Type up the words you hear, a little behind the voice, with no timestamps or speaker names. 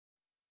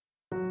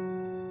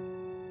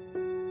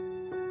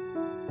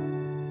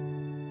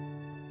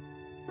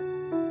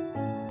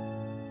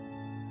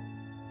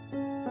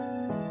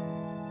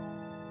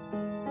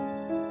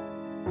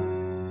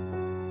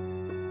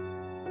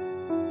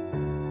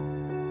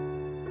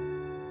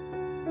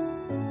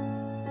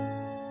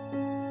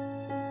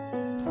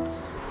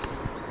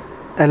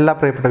എല്ലാ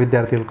പ്രിയപ്പെട്ട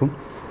വിദ്യാർത്ഥികൾക്കും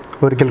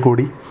ഒരിക്കൽ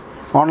കൂടി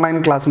ഓൺലൈൻ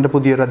ക്ലാസ്സിൻ്റെ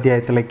പുതിയൊരു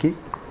അധ്യായത്തിലേക്ക്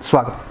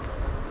സ്വാഗതം.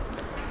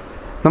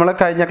 നമ്മൾ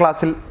കഴിഞ്ഞ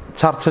ക്ലാസ്സിൽ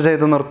ചർച്ച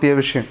ചെയ്ത് നിർത്തിയ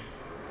വിഷയം,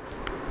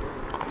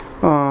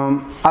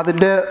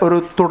 അതിൻ്റെ ഒരു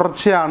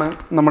തുടർച്ചയാണ്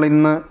നമ്മൾ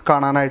ഇന്ന്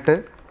കാണാനായിട്ട്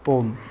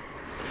പോകുന്നത്.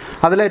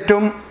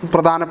 അതിലേറ്റവും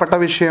പ്രധാനപ്പെട്ട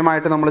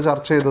വിഷയമായിട്ട് നമ്മൾ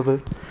ചർച്ച ചെയ്തത്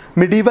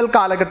മിഡീവൽ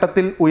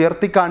കാലഘട്ടത്തിൽ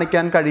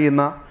ഉയർത്തിക്കാണിക്കാൻ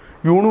കഴിയുന്ന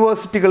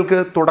യൂണിവേഴ്സിറ്റികൾക്ക്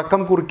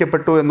തുടക്കം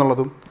കുറിക്കപ്പെട്ടു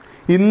എന്നുള്ളതും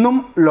ഇന്നും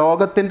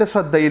ലോകത്തിൻ്റെ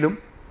ശ്രദ്ധയിലും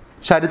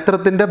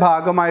ചരിത്രത്തിൻ്റെ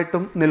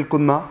ഭാഗമായിട്ടും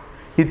നിൽക്കുന്ന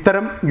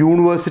ഇത്തരം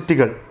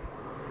യൂണിവേഴ്സിറ്റികൾ,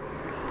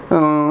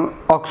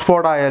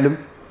 ഓക്സ്ഫോർഡ് ആയാലും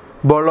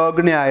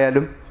ബൊളോഗ്ന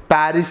ആയാലും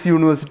പാരീസ്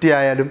യൂണിവേഴ്സിറ്റി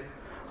ആയാലും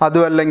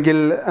അതുമല്ലെങ്കിൽ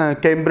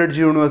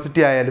കേംബ്രിഡ്ജ്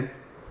യൂണിവേഴ്സിറ്റി ആയാലും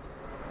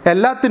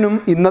എല്ലാത്തിനും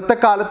ഇന്നത്തെ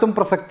കാലത്തും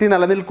പ്രസക്തി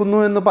നിലനിൽക്കുന്നു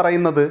എന്ന്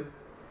പറയുന്നത്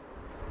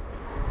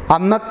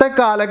അന്നത്തെ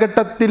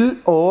കാലഘട്ടത്തിൽ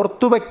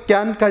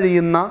ഓർത്തുവയ്ക്കാൻ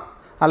കഴിയുന്ന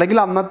അല്ലെങ്കിൽ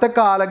അന്നത്തെ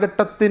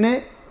കാലഘട്ടത്തിന്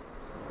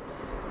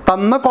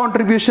തന്ന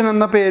കോൺട്രിബ്യൂഷൻ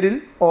എന്ന പേരിൽ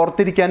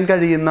ഓർത്തിരിക്കാൻ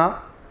കഴിയുന്ന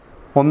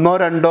ഒന്നോ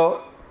രണ്ടോ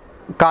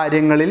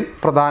കാര്യങ്ങളിൽ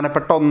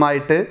പ്രധാനപ്പെട്ട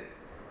ഒന്നായിട്ട്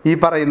ഈ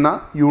പറയുന്ന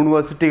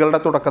യൂണിവേഴ്സിറ്റികളുടെ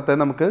തുടക്കത്തെ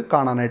നമുക്ക്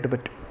കാണാനായിട്ട്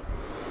പറ്റും.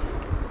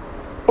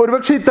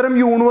 ഒരുപക്ഷെ ഇത്തരം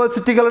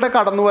യൂണിവേഴ്സിറ്റികളുടെ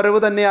കടന്നുവരവ്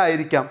തന്നെ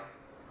ആയിരിക്കാം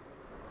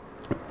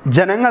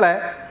ജനങ്ങളെ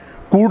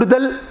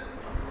കൂടുതൽ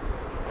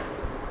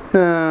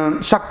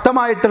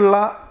ശക്തമായിട്ടുള്ള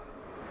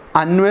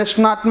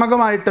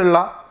അന്വേഷണാത്മകമായിട്ടുള്ള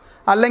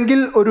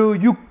അല്ലെങ്കിൽ ഒരു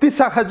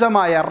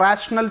യുക്തിസഹജമായ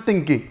റാഷണൽ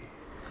തിങ്കിങ്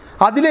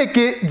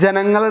അതിലേക്ക്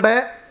ജനങ്ങളുടെ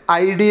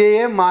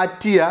ഐഡിയയെ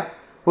മാറ്റിയ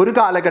ഒരു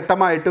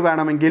കാലഘട്ടമായിട്ട്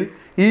വേണമെങ്കിൽ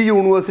ഈ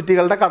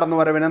യൂണിവേഴ്സിറ്റികളുടെ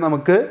കടന്നുവരവിനെ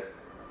നമുക്ക്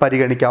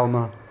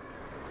പരിഗണിക്കാവുന്നതാണ്.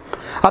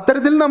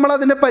 അത്തരത്തിൽ നമ്മൾ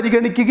അതിനെ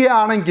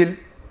പരിഗണിക്കുകയാണെങ്കിൽ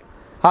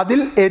അതിൽ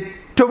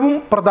ഏറ്റവും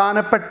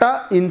പ്രധാനപ്പെട്ട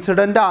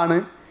ഇൻസിഡൻ്റ് ആണ്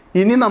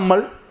ഇനി നമ്മൾ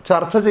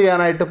ചർച്ച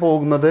ചെയ്യാനായിട്ട്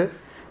പോകുന്നത്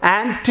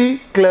anti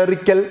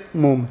clerical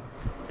movement.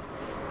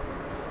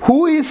 Who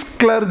is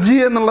clergy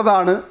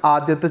എന്നുള്ളതാണ്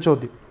ആദ്യത്തെ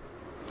ചോദ്യം.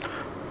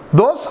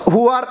 Those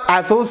who are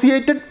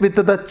associated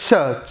with the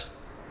church,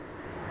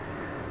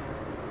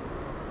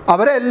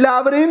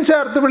 അവരെല്ലാവരെയും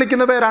ചേർത്ത്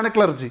വിളിക്കുന്ന പേരാണ്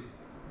ക്ലർജി.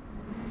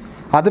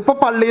 അതിപ്പോൾ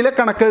പള്ളിയിലെ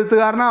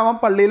കണക്കെഴുത്തുകാരനാവാം,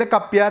 പള്ളിയിലെ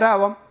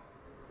കപ്പ്യാരാവാം,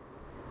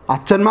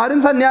 അച്ഛന്മാരും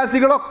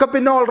സന്യാസികളൊക്കെ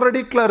പിന്നെ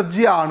ഓൾറെഡി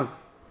ക്ലർജി ആണ്,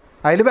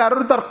 അതിൽ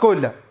വേറൊരു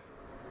തർക്കമില്ല.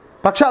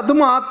 പക്ഷെ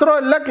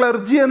അതുമാത്രമല്ല,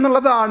 ക്ലർജി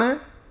എന്നുള്ളതാണ്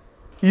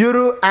ഈ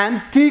ഒരു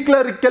ആൻറ്റി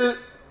ക്ലറിക്കൽ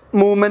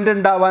മൂവ്മെൻ്റ്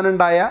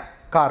ഉണ്ടാവാനുണ്ടായ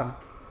കാരണം.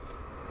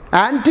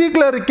 ആൻറ്റി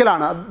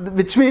ക്ലറിക്കലാണ്,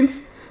 വിച്ച് മീൻസ്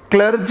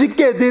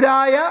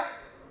ക്ലർജിക്കെതിരായ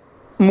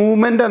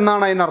മൂവ്മെൻ്റ്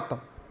എന്നാണ് അതിനർത്ഥം.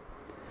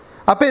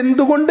 അപ്പോൾ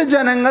എന്തുകൊണ്ട്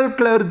ജനങ്ങൾ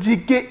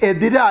ക്ലർജിക്ക്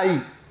എതിരായി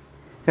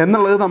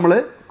എന്നുള്ളത് നമ്മൾ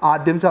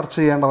ആദ്യം ചർച്ച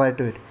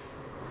ചെയ്യേണ്ടതായിട്ട് വരും.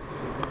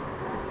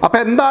 അപ്പോൾ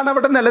എന്താണ്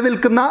അവിടെ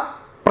നിലനിൽക്കുന്ന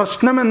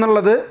പ്രശ്നം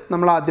എന്നുള്ളത്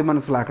നമ്മൾ ആദ്യം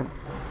മനസ്സിലാക്കണം.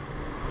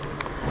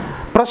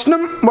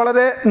 പ്രശ്നം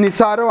വളരെ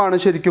നിസ്സാരമാണ്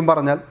ശരിക്കും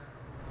പറഞ്ഞാൽ.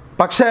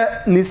 പക്ഷേ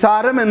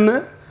നിസ്സാരമെന്ന്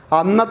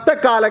അന്നത്തെ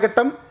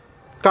കാലഘട്ടം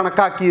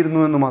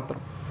കണക്കാക്കിയിരുന്നു എന്ന്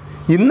മാത്രം.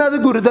 ഇന്നത്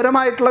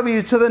ഗുരുതരമായിട്ടുള്ള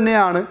വീഴ്ച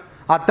തന്നെയാണ്.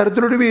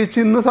 അത്തരത്തിലൊരു വീഴ്ച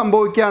ഇന്ന്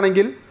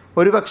സംഭവിക്കുകയാണെങ്കിൽ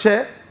ഒരുപക്ഷെ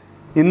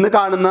ഇന്ന്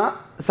കാണുന്ന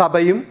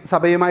സഭയും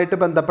സഭയുമായിട്ട്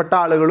ബന്ധപ്പെട്ട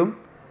ആളുകളും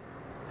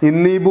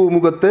ഇന്ന് ഈ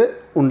ഭൂമുഖത്ത്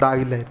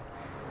ഉണ്ടാകില്ലായിരുന്നു.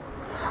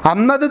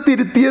 അന്നത്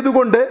തിരുത്തിയത്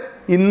കൊണ്ട്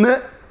ഇന്ന്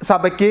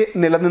സഭയ്ക്ക്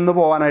നിലനിന്ന്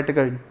പോകാനായിട്ട്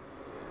കഴിഞ്ഞു.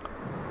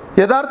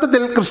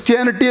 യഥാർത്ഥത്തിൽ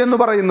ക്രിസ്ത്യാനിറ്റി എന്ന്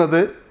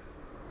പറയുന്നത്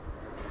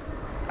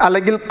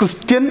അല്ലെങ്കിൽ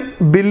ക്രിസ്ത്യൻ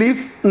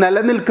ബിലീഫ്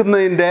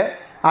നിലനിൽക്കുന്നതിൻ്റെ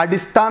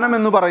അടിസ്ഥാനം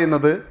എന്ന്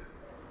പറയുന്നത്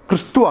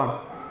ക്രിസ്തുവാണ്.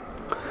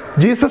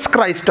 ജീസസ്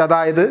ക്രൈസ്റ്റ്,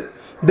 അതായത്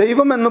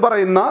ദൈവം എന്ന്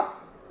പറയുന്ന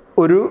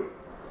ഒരു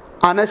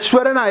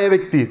അനശ്വരനായ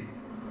വ്യക്തി,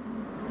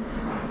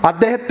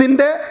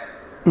 അദ്ദേഹത്തിൻ്റെ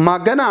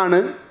മകനാണ്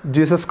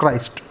ജീസസ്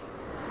ക്രൈസ്റ്റ്.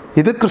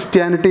 ഇത്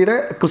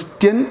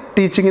ക്രിസ്ത്യൻ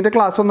ടീച്ചിങ്ങിൻ്റെ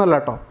ക്ലാസ് ഒന്നുമല്ല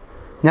കേട്ടോ.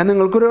 ഞാൻ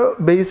നിങ്ങൾക്കൊരു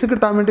ബേസ്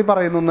കിട്ടാൻ വേണ്ടി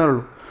പറയുന്നേ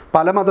ഉള്ളൂ.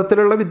 പല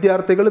മതത്തിലുള്ള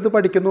വിദ്യാർത്ഥികൾ ഇത്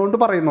പഠിക്കുന്നതുകൊണ്ട്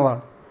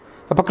പറയുന്നതാണ്.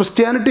 അപ്പോൾ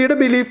ക്രിസ്ത്യാനിറ്റിയുടെ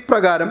ബിലീഫ്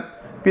പ്രകാരം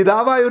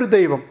പിതാവായൊരു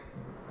ദൈവം,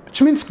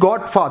 വിച്ച് മീൻസ്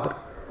ഗോഡ് ഫാദർ,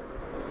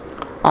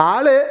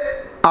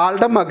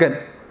 ആളുടെ മകൻ,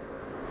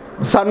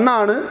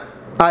 സണ്ണാണ്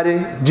ആര്?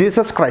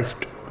 Jesus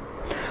Christ.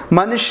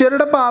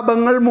 മനുഷ്യരുടെ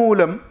പാപങ്ങൾ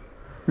മൂലം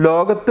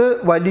ലോകത്ത്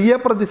വലിയ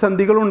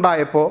പ്രതിസന്ധികൾ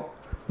ഉണ്ടായപ്പോൾ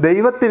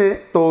ദൈവത്തിന്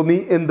തോന്നി,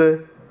 എന്ത്?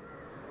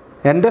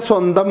 എൻ്റെ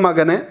സ്വന്തം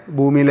മകനെ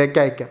ഭൂമിയിലേക്ക്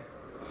അയക്കാം.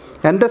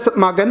 എൻ്റെ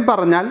മകൻ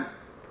പറഞ്ഞാൽ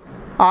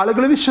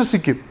ആളുകൾ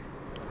വിശ്വസിക്കും.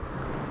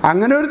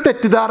 അങ്ങനെ ഒരു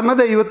തെറ്റിദ്ധാരണ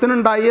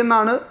ദൈവത്തിനുണ്ടായി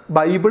എന്നാണ്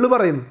ബൈബിള്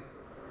പറയുന്നത്.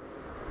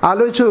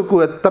 ആലോചിച്ച് നോക്കൂ,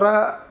 എത്ര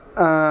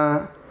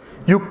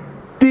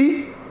യുക്തി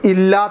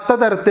ഇല്ലാത്ത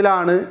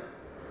തരത്തിലാണ്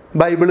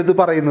ബൈബിൾ ഇത്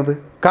പറയുന്നത്.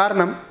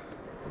 കാരണം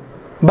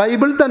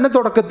ബൈബിൾ തന്നെ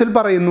തുടക്കത്തിൽ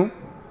പറയുന്നു,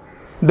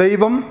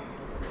 ദൈവം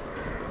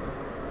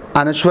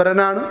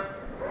അനശ്വരനാണ്,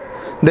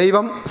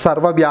 ദൈവം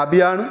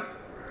സർവ്വവ്യാപിയാണ്,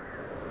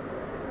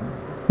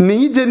 നീ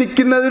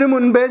ജനിക്കുന്നതിന്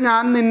മുൻപേ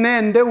ഞാൻ നിന്നെ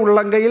എൻ്റെ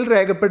ഉള്ളംകൈയിൽ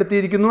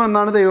രേഖപ്പെടുത്തിയിരിക്കുന്നു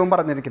എന്നാണ് ദൈവം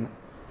പറഞ്ഞിരിക്കുന്നത്.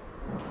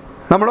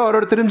 നമ്മൾ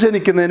ഓരോരുത്തരും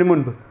ജനിക്കുന്നതിന്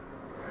മുൻപ്.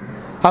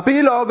 അപ്പോൾ ഈ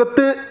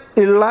ലോകത്ത്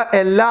ഉള്ള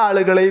എല്ലാ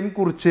ആളുകളെയും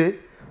കുറിച്ച്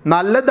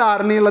നല്ല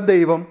ധാരണയുള്ള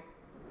ദൈവം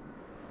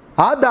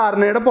ആ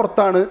ധാരണയുടെ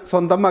പുറത്താണ്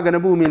സ്വന്തം മകനെ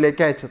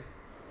ഭൂമിയിലേക്ക് അയച്ചത്.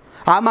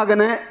 ആ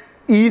മകനെ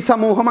ഈ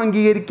സമൂഹം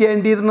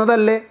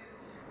അംഗീകരിക്കേണ്ടിയിരുന്നതല്ലേ?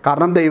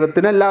 കാരണം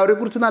ദൈവത്തിന് എല്ലാവരെയും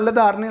കുറിച്ച് നല്ല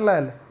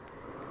ധാരണയുള്ളതല്ലേ.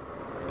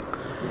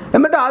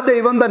 എന്നിട്ട് ആ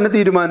ദൈവം തന്നെ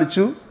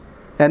തീരുമാനിച്ചു,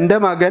 എൻ്റെ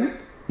മകൻ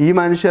ഈ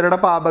മനുഷ്യരുടെ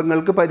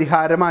പാപങ്ങൾക്ക്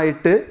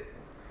പരിഹാരമായിട്ട്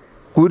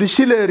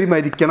കുരിശിലേറി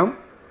മരിക്കണം,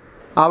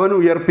 അവൻ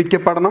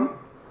ഉയർപ്പിക്കപ്പെടണം,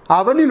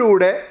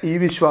 അവനിലൂടെ ഈ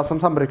വിശ്വാസം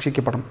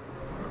സംരക്ഷിക്കപ്പെടണം.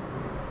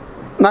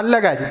 നല്ല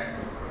കാര്യം.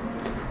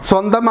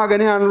 സ്വന്തം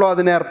മകനെയാണല്ലോ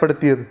അതിനെ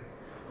ഏർപ്പെടുത്തിയത്,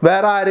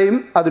 വേറെ ആരെയും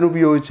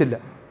അതിനുപയോഗിച്ചില്ല.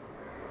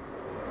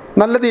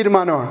 നല്ല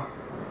തീരുമാനമാണ്.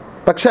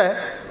 പക്ഷേ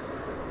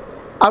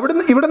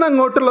ഇവിടെ നിന്ന്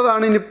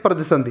അങ്ങോട്ടുള്ളതാണ് ഇനി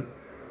പ്രതിസന്ധി.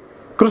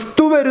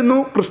 ക്രിസ്തു വരുന്നു,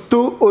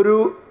 ക്രിസ്തു ഒരു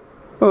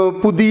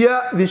പുതിയ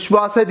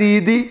വിശ്വാസ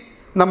രീതി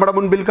നമ്മുടെ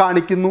മുൻപിൽ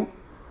കാണിക്കുന്നു.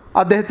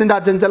 അദ്ദേഹത്തിൻ്റെ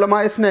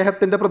അചഞ്ചലമായ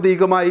സ്നേഹത്തിൻ്റെ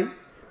പ്രതീകമായി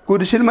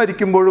കുരിശിൽ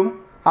മരിക്കുമ്പോഴും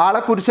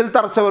ആളെ കുരിശിൽ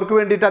തറച്ചവർക്ക്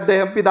വേണ്ടിയിട്ട്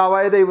അദ്ദേഹം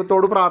പിതാവായ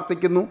ദൈവത്തോട്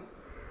പ്രാർത്ഥിക്കുന്നു.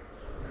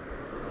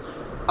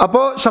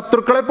 അപ്പോൾ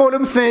ശത്രുക്കളെ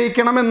പോലും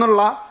സ്നേഹിക്കണം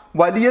എന്നുള്ള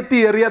വലിയ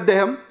തിയറി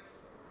അദ്ദേഹം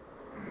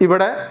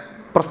ഇവിടെ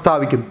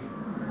പ്രസ്താവിക്കുന്നു.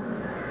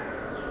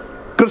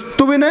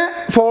 ക്രിസ്തുവിനെ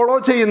ഫോളോ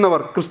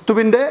ചെയ്യുന്നവർ,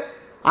 ക്രിസ്തുവിൻ്റെ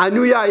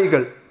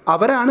അനുയായികൾ,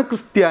 അവരാണ്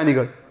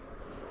ക്രിസ്ത്യാനികൾ.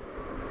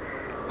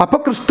 അപ്പോൾ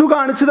ക്രിസ്തു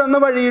കാണിച്ചു തന്ന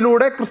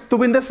വഴിയിലൂടെ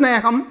ക്രിസ്തുവിൻ്റെ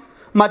സ്നേഹം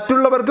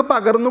മറ്റുള്ളവർക്ക്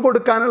പകർന്നു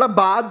കൊടുക്കാനുള്ള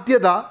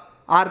ബാധ്യത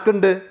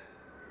ആർക്കുണ്ട്?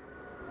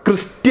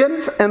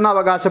 ക്രിസ്ത്യൻസ് എന്ന്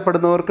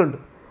അവകാശപ്പെടുന്നവർക്കുണ്ട്.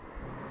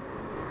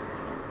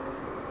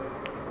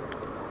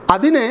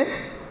 അതിനെ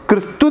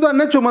ക്രിസ്തു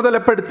തന്നെ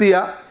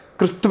ചുമതലപ്പെടുത്തിയ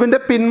ക്രിസ്തുവിൻ്റെ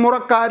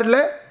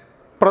പിന്മുറക്കാരിലെ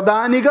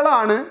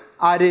പ്രധാനികളാണ്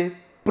ആര്?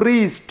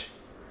 പ്രീസ്റ്റ്,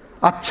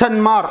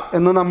 അച്ഛന്മാർ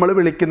എന്ന് നമ്മൾ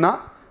വിളിക്കുന്ന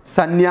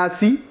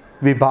സന്യാസി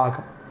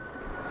വിഭാഗം.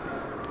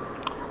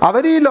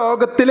 അവർ ഈ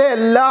ലോകത്തിലെ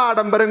എല്ലാ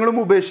ആഡംബരങ്ങളും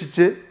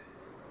ഉപേക്ഷിച്ച്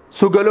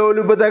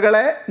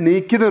സുഖലോലുപതകളെ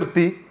നീക്കി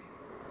നിർത്തി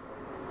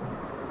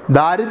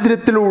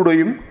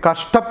ദാരിദ്ര്യത്തിലൂടെയും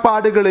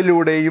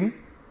കഷ്ടപ്പാടുകളിലൂടെയും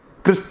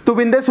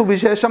ക്രിസ്തുവിൻ്റെ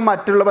സുവിശേഷം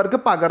മറ്റുള്ളവർക്ക്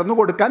പകർന്നു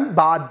കൊടുക്കാൻ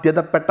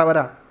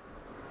ബാധ്യതപ്പെട്ടവരാണ്.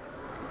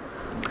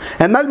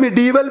 എന്നാൽ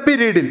മിഡീവൽ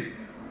പീരീഡിൽ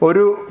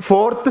ഒരു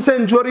 4th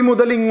സെഞ്ച്വറി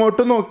മുതൽ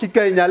ഇങ്ങോട്ട്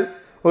നോക്കിക്കഴിഞ്ഞാൽ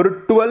ഒരു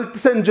 12th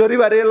സെഞ്ച്വറി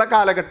വരെയുള്ള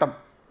കാലഘട്ടം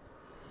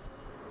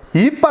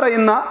ഈ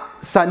പറയുന്ന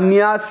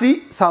സന്യാസി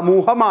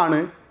സമൂഹമാണ്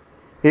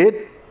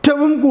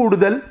ഏറ്റവും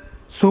കൂടുതൽ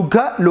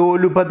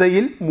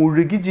സുഖലോലുപതയിൽ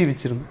മുഴുകി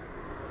ജീവിച്ചിരുന്നു.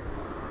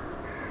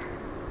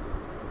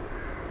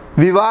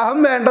 വിവാഹം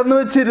വേണ്ടെന്ന്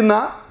വെച്ചിരുന്ന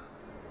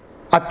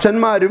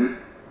അച്ഛന്മാരും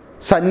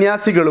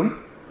സന്യാസികളും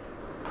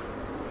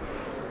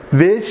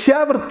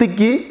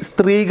വേശ്യാവൃത്തിക്ക്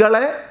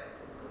സ്ത്രീകളെ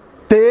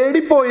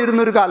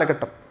തേടിപ്പോയിരുന്നൊരു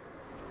കാലഘട്ടം.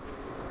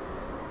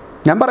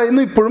 ഞാൻ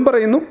പറയുന്നു, ഇപ്പോഴും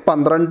പറയുന്നു,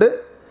 12,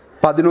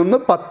 11,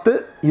 10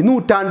 ഈ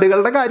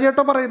നൂറ്റാണ്ടുകളുടെ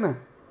കാര്യമായിട്ടോ പറയുന്നത്.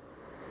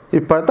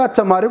 ഇപ്പോഴത്തെ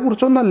അച്ഛന്മാരെ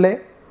കുറിച്ചൊന്നല്ലേ,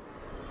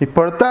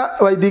 ഇപ്പോഴത്തെ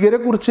വൈദികരെ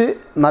കുറിച്ച്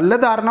നല്ല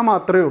ധാരണ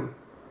മാത്രമേ ഉള്ളൂ.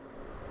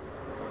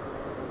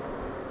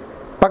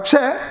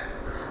 പക്ഷേ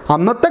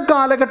അന്നത്തെ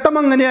കാലഘട്ടം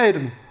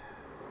അങ്ങനെയായിരുന്നു.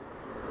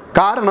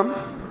 കാരണം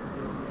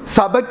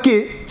സഭയ്ക്ക്,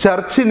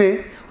 ചർച്ചിന്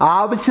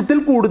ആവശ്യത്തിൽ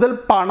കൂടുതൽ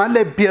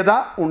പണലഭ്യത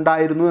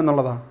ഉണ്ടായിരുന്നു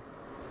എന്നുള്ളതാണ്.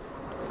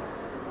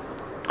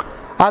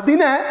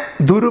 അതിനെ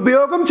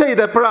ദുരുപയോഗം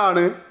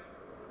ചെയ്തപ്പോഴാണ്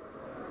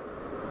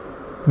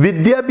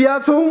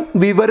വിദ്യാഭ്യാസവും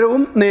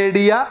വിവരവും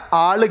നേടിയ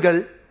ആളുകൾ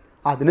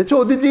അതിനെ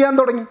ചോദ്യം ചെയ്യാൻ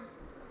തുടങ്ങി.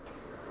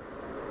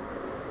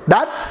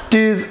 That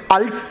is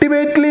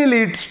ultimately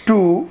leads to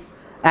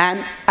an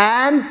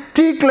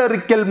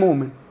anti-clerical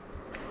movement.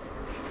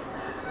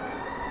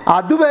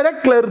 അതുവരെ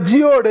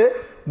ക്ലർജിയോട്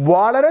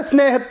വളരെ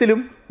സ്നേഹത്തിലും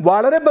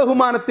വളരെ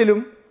ബഹുമാനത്തിലും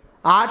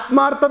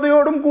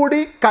ആത്മാർത്ഥതയോടും കൂടി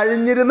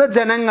കഴിഞ്ഞിരുന്ന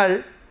ജനങ്ങൾ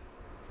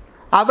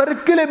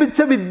അവർക്ക്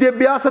ലഭിച്ച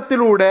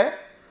വിദ്യാഭ്യാസത്തിലൂടെ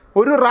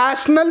ഒരു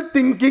റാഷണൽ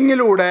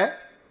തിങ്കിങ്ങിലൂടെ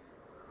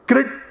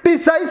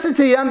ക്രിട്ടിസൈസ്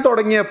ചെയ്യാൻ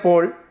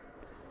തുടങ്ങിയപ്പോൾ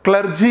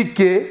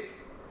ക്ലർജിക്ക്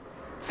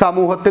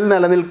സമൂഹത്തിൽ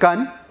നിലനിൽക്കാൻ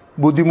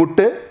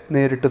ബുദ്ധിമുട്ട്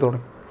നേരിട്ട്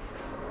തുടങ്ങി.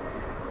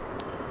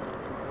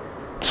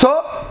 സോ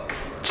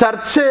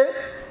ചർച്ച്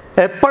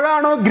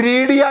എപ്പോഴാണോ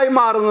ഗ്രീഡിയായി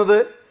മാറുന്നത്,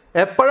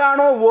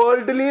 എപ്പോഴാണോ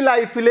വേൾഡ്ലി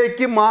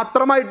ലൈഫിലേക്ക്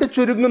മാത്രമായിട്ട്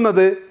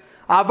ചുരുങ്ങുന്നത്,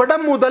 അവിടെ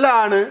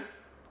മുതലാണ്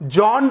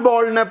ജോൺ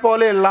ബോളിനെ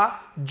പോലെയുള്ള,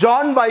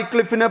 ജോൺ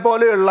വൈക്ലിഫിനെ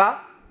പോലെയുള്ള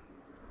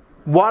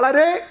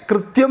വളരെ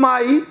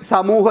കൃത്യമായി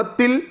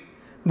സമൂഹത്തിൽ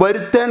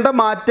വരുത്തേണ്ട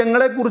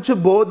മാറ്റങ്ങളെക്കുറിച്ച്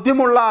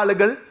ബോധ്യമുള്ള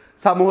ആളുകൾ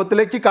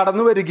സമൂഹത്തിലേക്ക്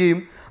കടന്നു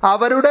വരികയും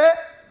അവരുടെ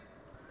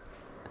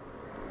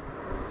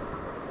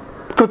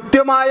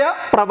കൃത്യമായ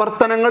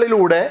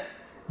പ്രവർത്തനങ്ങളിലൂടെ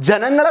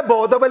ജനങ്ങളെ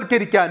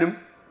ബോധവൽക്കരിക്കാനും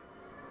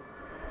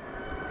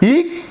ഈ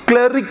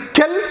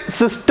ക്ലറിക്കൽ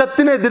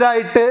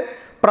സിസ്റ്റത്തിനെതിരായിട്ട്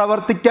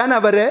പ്രവർത്തിക്കാൻ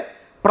അവരെ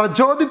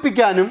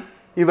പ്രചോദിപ്പിക്കാനും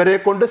ഇവരെ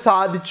കൊണ്ട്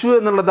സാധിച്ചു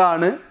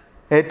എന്നുള്ളതാണ്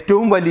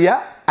ഏറ്റവും വലിയ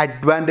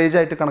അഡ്വാൻറ്റേജ്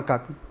ആയിട്ട്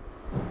കണക്കാക്കുന്നത്.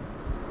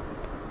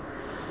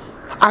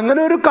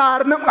 അങ്ങനെ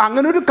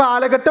ഒരു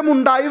കാലഘട്ടം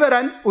ഉണ്ടായി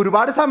വരാൻ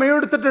ഒരുപാട് സമയം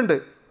എടുത്തിട്ടുണ്ട്.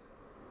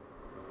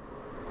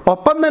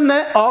 ഒപ്പം തന്നെ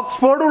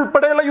ഓക്സ്ഫോർഡ്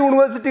ഉൾപ്പെടെയുള്ള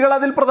യൂണിവേഴ്സിറ്റികൾ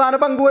അതിൽ പ്രധാന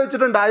പങ്ക്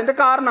വഹിച്ചിട്ടുണ്ട്. അതിൻ്റെ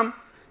കാരണം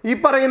ഈ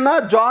പറയുന്ന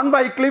ജോൺ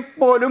വൈക്ലിഫ്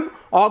പോലും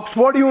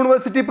ഓക്സ്ഫോർഡ്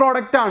യൂണിവേഴ്സിറ്റി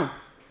പ്രോഡക്റ്റാണ്.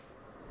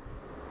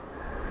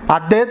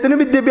 അദ്ദേഹത്തിന്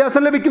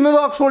വിദ്യാഭ്യാസം ലഭിക്കുന്നത്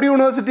ഓക്സ്ഫോർഡ്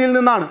യൂണിവേഴ്സിറ്റിയിൽ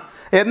നിന്നാണ്.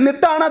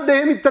 എന്നിട്ടാണ്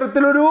അദ്ദേഹം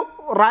ഇത്തരത്തിലൊരു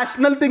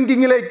റാഷണൽ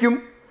തിങ്കിങ്ങിലേക്കും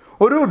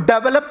ഒരു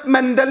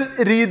ഡെവലപ്മെൻ്റൽ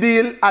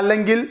രീതിയിൽ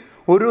അല്ലെങ്കിൽ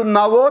ഒരു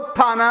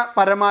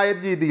നവോത്ഥാനപരമായ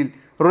രീതിയിൽ,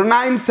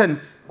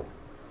 റിനൈസൻസ്,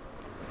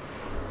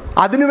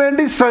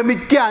 അതിനുവേണ്ടി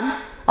ശ്രമിക്കാൻ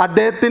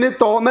അദ്ദേഹത്തിന്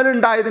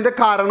തോന്നലുണ്ടായതിൻ്റെ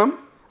കാരണം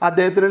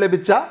അദ്ദേഹത്തിന്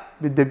ലഭിച്ച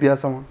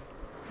വിദ്യാഭ്യാസമാണ്.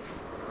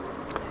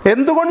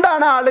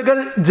 എന്തുകൊണ്ടാണ് ആളുകൾ,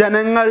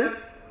 ജനങ്ങൾ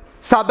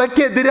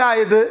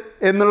സഭയ്ക്കെതിരായത്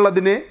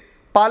എന്നുള്ളതിന്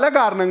പല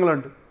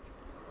കാരണങ്ങളുണ്ട്.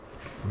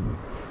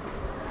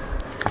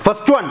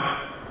 First one,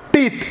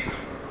 teeth.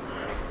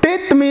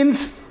 Teeth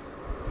means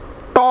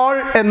toll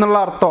എന്നുള്ള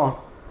അർത്ഥമാണ്,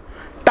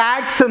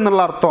 ടാക്സ്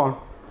എന്നുള്ള അർത്ഥമാണ്.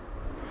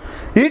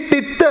 ഈ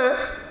ടിത്ത്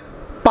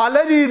പല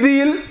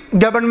രീതിയിൽ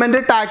ഗവൺമെൻറ്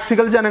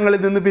ടാക്സുകൾ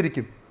ജനങ്ങളിൽ നിന്ന്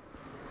പിരിക്കും.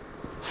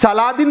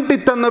 സലാദിൻ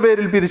ടിത്ത് എന്ന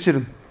പേരിൽ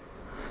പിരിച്ചിരുന്നു.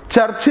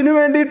 ചർച്ചിന്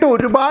വേണ്ടിയിട്ട്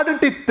ഒരുപാട്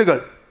ടിത്തുകൾ.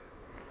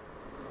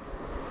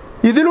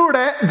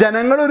 ഇതിലൂടെ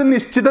ജനങ്ങൾ ഒരു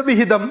നിശ്ചിത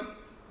വിഹിതം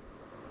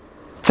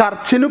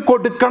ചർച്ചിന്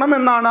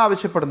കൊടുക്കണമെന്നാണ്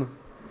ആവശ്യപ്പെടുന്നത്.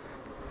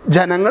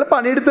 ജനങ്ങൾ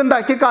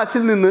പണിയെടുത്തുണ്ടാക്കിയ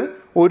കാശിൽ നിന്ന്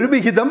ഒരു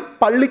വിഹിതം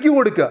പള്ളിക്ക്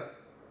കൊടുക്കുക,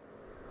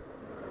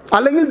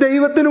 അല്ലെങ്കിൽ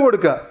ദൈവത്തിന്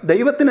കൊടുക്കുക.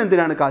 ദൈവത്തിന്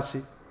എന്തിനാണ് കാശ്?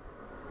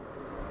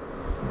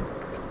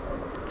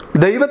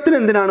 ദൈവത്തിന്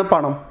എന്തിനാണ്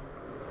പണം?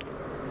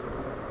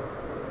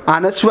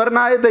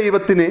 അനശ്വരനായ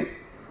ദൈവത്തിന്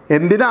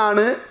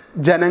എന്തിനാണ്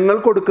ജനങ്ങൾ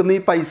കൊടുക്കുന്ന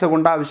ഈ പൈസ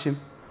കൊണ്ട് ആവശ്യം?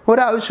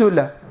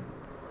 ഒരാവശ്യമില്ല.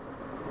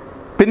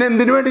 പിന്നെ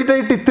എന്തിനു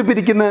വേണ്ടിയിട്ടാണ് ഈ ടിത്ത്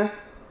പിരിക്കുന്നത്?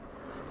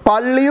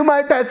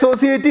 പള്ളിയുമായിട്ട്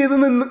അസോസിയേറ്റ് ചെയ്ത്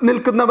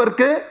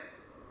നിൽക്കുന്നവർക്ക്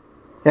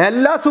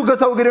എല്ലാ സുഖ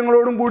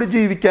സൗകര്യങ്ങളോടും കൂടി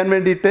ജീവിക്കാൻ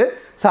വേണ്ടിയിട്ട്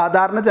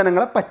സാധാരണ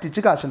ജനങ്ങളെ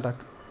പറ്റിച്ച്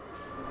കാശുണ്ടാക്കും.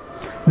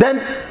 Then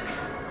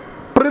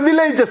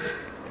privileges.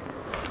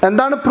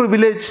 എന്താണ്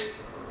പ്രിവിലേജ്?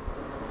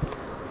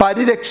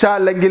 പരിരക്ഷ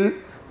അല്ലെങ്കിൽ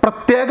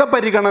പ്രത്യേക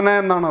പരിഗണന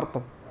എന്നാണ്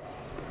അർത്ഥം.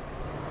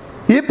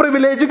 ഈ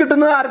പ്രിവിലേജ്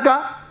കിട്ടുന്നത് ആർക്കാ?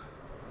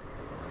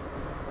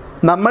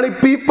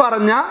 നമ്മളിപ്പോൾ ഈ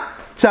പറഞ്ഞ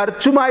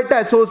ചർച്ചുമായിട്ട്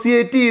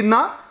അസോസിയേറ്റ് ചെയ്യുന്ന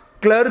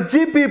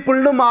ക്ലർജി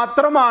പീപ്പിളിന്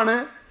മാത്രമാണ്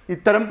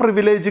ഇത്തരം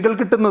പ്രിവിലേജുകൾ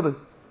കിട്ടുന്നത്.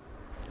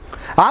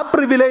 ആ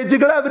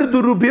പ്രിവിലേജുകളെ അവർ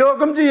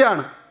ദുരുപയോഗം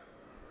ചെയ്യാണ്.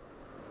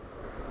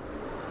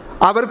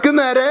 അവർക്ക്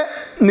നേരെ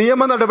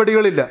നിയമ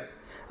നടപടികളില്ല,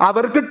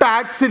 അവർക്ക്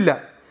ടാക്സ് ഇല്ല.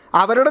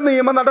 അവരുടെ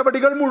നിയമ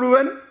നടപടികൾ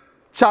മുഴുവൻ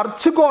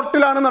ചർച്ച്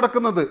കോർട്ടിലാണ്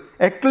നടക്കുന്നത്.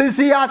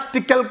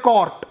 Ecclesiastical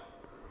court.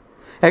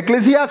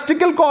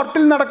 എക്ലീസിയാസ്റ്റിക്കൽ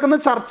കോർട്ടിൽ നടക്കുന്ന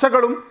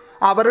ചർച്ചകളും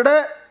അവരുടെ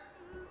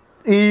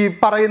ഈ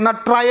പറയുന്ന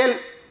ട്രയൽ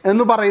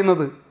എന്ന്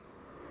പറയുന്നത്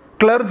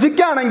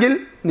ക്ലർജിക്കാണെങ്കിൽ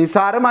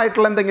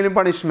നിസാരമായിട്ടുള്ള എന്തെങ്കിലും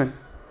പണിഷ്മെൻറ്റ്,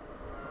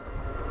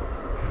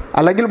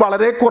 അല്ലെങ്കിൽ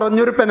വളരെ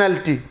കുറഞ്ഞൊരു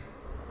പെനാൽറ്റി.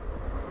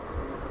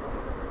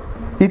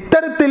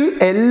 ഇത്തരത്തിൽ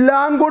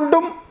എല്ലാം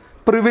കൊണ്ടും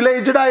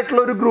പ്രിവിലേജ്ഡ്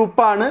ആയിട്ടുള്ള ഒരു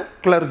ഗ്രൂപ്പാണ്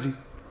clergy.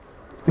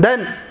 Then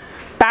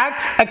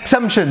tax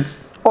exemptions.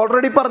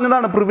 Already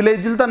പറഞ്ഞതാണ്,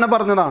 പ്രിവിലേജിൽ തന്നെ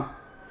പറഞ്ഞതാണ്.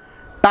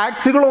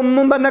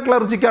 ടാക്സുകളൊന്നും തന്നെ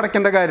ക്ലർജിക്ക്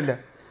അടയ്ക്കേണ്ട കാര്യമില്ല.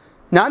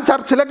 ഞാൻ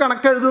ചർച്ചിലെ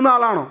കണക്കെഴുതുന്ന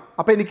ആളാണോ?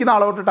 അപ്പോൾ എനിക്ക്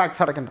നാളെ തൊട്ട്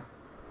ടാക്സ് അടയ്ക്കണ്ട.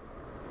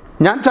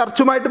 ഞാൻ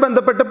ചർച്ചുമായിട്ട്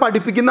ബന്ധപ്പെട്ട്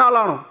പഠിപ്പിക്കുന്ന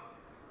ആളാണോ?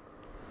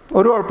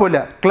 ഒരു കുഴപ്പമില്ല,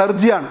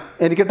 ക്ലർജിയാണ്,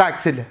 എനിക്ക്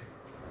ടാക്സ് ഇല്ല.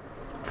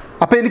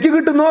 അപ്പം എനിക്ക്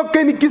കിട്ടുന്നതൊക്കെ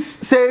എനിക്ക്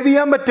സേവ്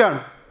ചെയ്യാൻ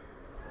പറ്റുകയാണ്.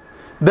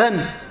 Then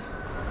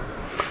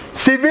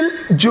civil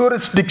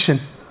jurisdiction.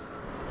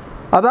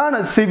 അതാണ്,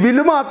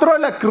 സിവില്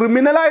മാത്രമല്ല,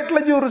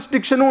 ക്രിമിനലായിട്ടുള്ള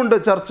ജൂറിസ്ഡിക്ഷനും ഉണ്ട്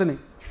ചർച്ചിന്.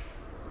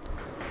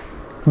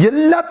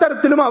 എല്ലാ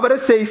തരത്തിലും അവരെ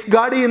സേഫ്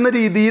ഗാർഡ് ചെയ്യുന്ന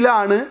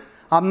രീതിയിലാണ്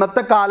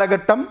അന്നത്തെ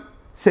കാലഘട്ടം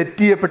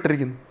സെറ്റ്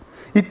ചെയ്യപ്പെട്ടിരിക്കുന്നത്.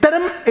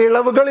 ഇത്തരം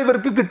ഇളവുകൾ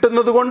ഇവർക്ക്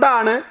കിട്ടുന്നത്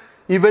കൊണ്ടാണ്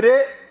ഇവരെ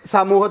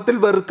സമൂഹത്തിൽ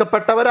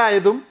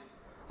വെറുക്കപ്പെട്ടവരായതും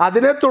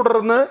അതിനെ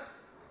തുടർന്ന്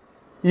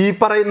ഈ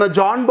പറയുന്ന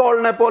ജോൺ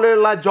ബോളിനെ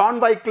പോലെയുള്ള, ജോൺ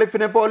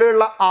വൈക്ലിഫിനെ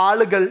പോലെയുള്ള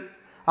ആളുകൾ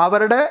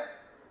അവരുടെ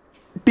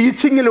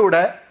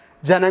ടീച്ചിങ്ങിലൂടെ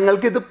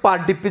ജനങ്ങൾക്ക് ഇത്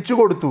പഠിപ്പിച്ചു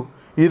കൊടുത്തു.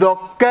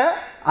 ഇതൊക്കെ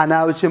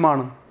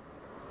അനാവശ്യമാണ്.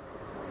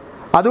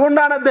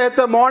 അതുകൊണ്ടാണ്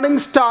അദ്ദേഹത്തെ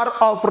മോർണിംഗ് സ്റ്റാർ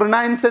ഓഫ്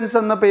റിനൈൻസൻസ്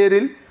എന്ന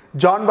പേരിൽ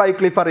ജോൺ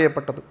വൈക്ലിഫ്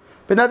അറിയപ്പെട്ടത്.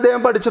 പിന്നെ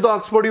അദ്ദേഹം പഠിച്ചത്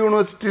ഓക്സ്ഫോർഡ്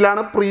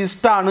യൂണിവേഴ്സിറ്റിയിലാണ്,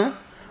 പ്രീസ്റ്റാണ്.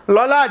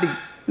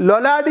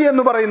 ലൊലാഡി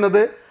എന്ന്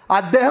പറയുന്നത്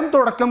അദ്ദേഹം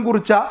തുടക്കം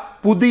കുറിച്ച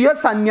പുതിയ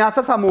സന്യാസ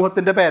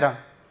സമൂഹത്തിൻ്റെ പേരാണ്.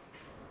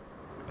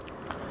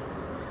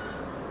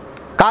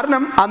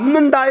 കാരണം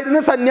അന്നുണ്ടായിരുന്ന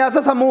സന്യാസ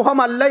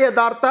സമൂഹമല്ല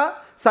യഥാർത്ഥ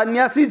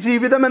സന്യാസി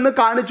ജീവിതം എന്ന്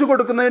കാണിച്ചു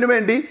കൊടുക്കുന്നതിന്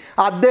വേണ്ടി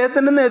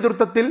അദ്ദേഹത്തിൻ്റെ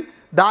നേതൃത്വത്തിൽ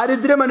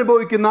ദാരിദ്ര്യം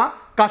അനുഭവിക്കുന്ന,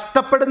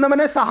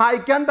 കഷ്ടപ്പെടുന്നവനെ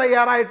സഹായിക്കാൻ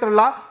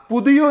തയ്യാറായിട്ടുള്ള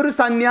പുതിയൊരു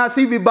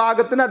സന്യാസി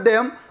വിഭാഗത്തിന്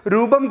അദ്ദേഹം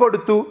രൂപം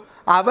കൊടുത്തു.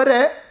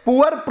 അവരെ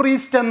പുവർ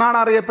പ്രീസ്റ്റ് എന്നാണ്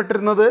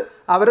അറിയപ്പെട്ടിരുന്നത്.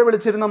 അവരെ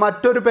വിളിച്ചിരുന്ന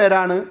മറ്റൊരു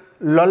പേരാണ്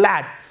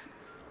ലൊലാഡ്സ്.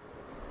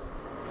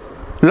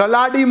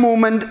 ലൊലാഡി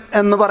മൂവ്മെൻറ്റ്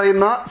എന്ന്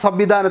പറയുന്ന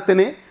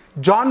സംവിധാനത്തിന്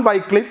ജോൺ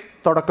വൈക്ലിഫ്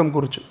തുടക്കം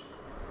കുറിച്ചു.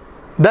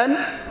 ദെൻ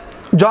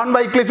ജോൺ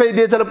വൈക്ലിഫ്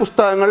എഴുതിയ ചില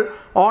പുസ്തകങ്ങൾ,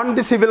 on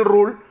the civil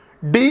rule,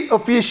 D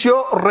officio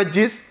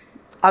Regis.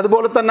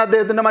 അതുപോലെ തന്നെ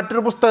അദ്ദേഹത്തിൻ്റെ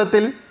മറ്റൊരു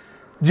പുസ്തകത്തിൽ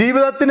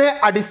ജീവിതത്തിനെ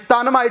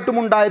അടിസ്ഥാനമായിട്ടും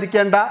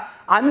ഉണ്ടായിരിക്കേണ്ട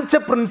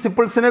 5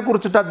 പ്രിൻസിപ്പിൾസിനെ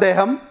കുറിച്ചിട്ട്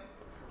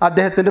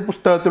അദ്ദേഹത്തിൻ്റെ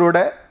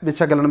പുസ്തകത്തിലൂടെ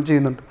വിശകലനം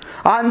ചെയ്യുന്നുണ്ട്.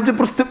 ആ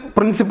 5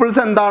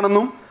 പ്രിൻസിപ്പിൾസ്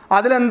എന്താണെന്നും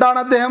അതിലെന്താണ്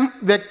അദ്ദേഹം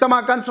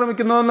വ്യക്തമാക്കാൻ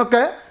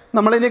ശ്രമിക്കുന്നതെന്നൊക്കെ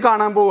നമ്മളിനി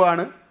കാണാൻ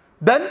പോവുകയാണ്.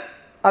 ദെൻ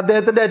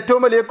അദ്ദേഹത്തിൻ്റെ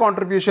ഏറ്റവും വലിയ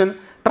contribution,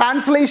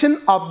 translation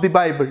of the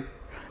Bible.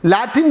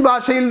 Latin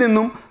ഭാഷയിൽ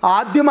നിന്നും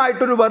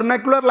ആദ്യമായിട്ടൊരു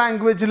വെർണക്കുലർ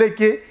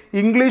ലാംഗ്വേജിലേക്ക്,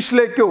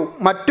 ഇംഗ്ലീഷിലേക്കോ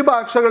മറ്റു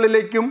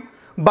ഭാഷകളിലേക്കും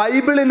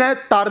ബൈബിളിനെ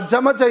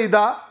തർജ്ജമ ചെയ്ത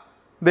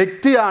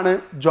വ്യക്തിയാണ്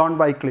ജോൺ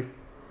വൈക്ലിഫ്.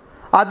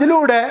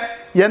 അതിലൂടെ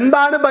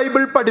എന്താണ്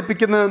ബൈബിൾ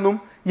പഠിപ്പിക്കുന്നതെന്നും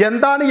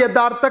എന്താണ്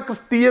യഥാർത്ഥ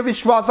ക്രിസ്തീയ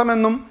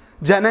വിശ്വാസമെന്നും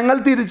ജനങ്ങൾ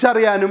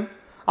തിരിച്ചറിയാനും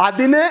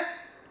അതിന്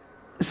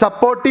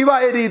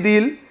സപ്പോർട്ടീവായ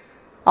രീതിയിൽ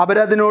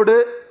അവരതിനോട്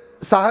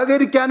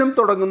സഹകരിക്കാനും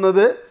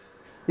തുടങ്ങുന്നത്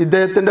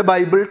ഇദ്ദേഹത്തിൻ്റെ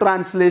ബൈബിൾ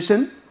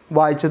ട്രാൻസ്ലേഷൻ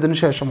വായിച്ചതിന്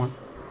ശേഷമാണ്.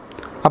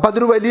 അപ്പോൾ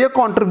അതൊരു വലിയ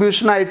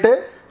കോൺട്രിബ്യൂഷനായിട്ട്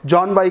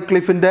ജോൺ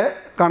വൈക്ലിഫിൻ്റെ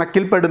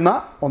കണക്കിൽപ്പെടുന്ന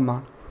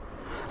ഒന്നാണ്.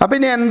 അപ്പോൾ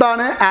ഇനി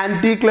എന്താണ്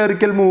ആൻറ്റി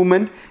ക്ലറിക്കൽ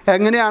മൂവ്മെൻറ്റ്,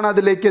 എങ്ങനെയാണ്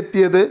അതിലേക്ക്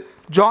എത്തിയത്,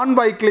 ജോൺ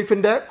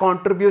വൈക്ലിഫിൻ്റെ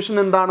കോൺട്രിബ്യൂഷൻ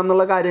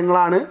എന്താണെന്നുള്ള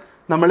കാര്യങ്ങളാണ്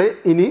നമ്മൾ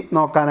ഇനി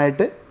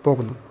നോക്കാനായിട്ട്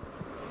പോകുന്നത്.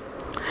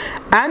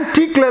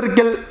 Anti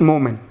clerical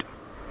movement.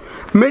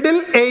 Middle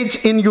age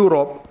in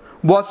Europe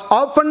was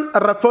often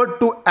referred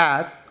to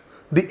as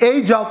the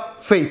age of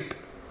faith.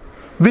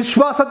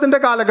 വിശ്വാസത്തിൻ്റെ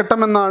കാലഘട്ടം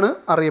എന്നാണ്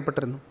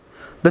അറിയപ്പെട്ടിരുന്നത്.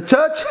 The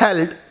church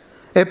held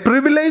a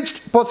privileged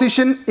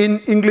position in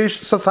English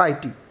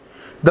society.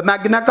 The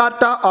Magna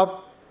Carta of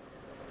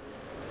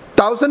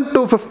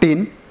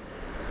 1215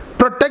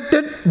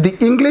 protected the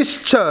English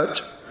church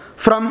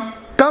from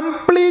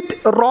complete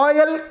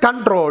royal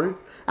control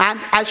and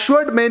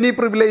assured many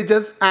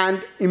privileges and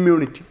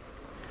immunity.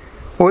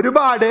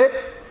 ഒരുപാട്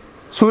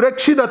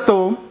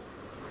സുരക്ഷിതത്വവും,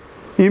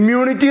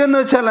 immunity എന്ന്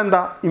വെച്ചാൽ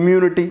എന്താ?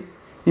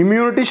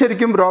 Immunity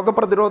ശരിക്കും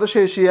രോഗപ്രതിരോധ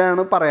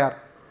ശേഷിയാണ് പറയാറ്.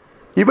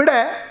 ഇവിടെ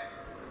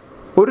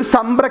ഒരു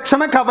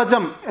സംരക്ഷണ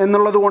കവചം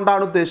എന്നുള്ളത്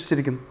കൊണ്ടാണ്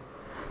ഉദ്ദേശിച്ചിരിക്കുന്നത്.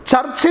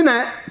 ചർച്ചിനെ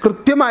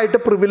കൃത്യമായിട്ട്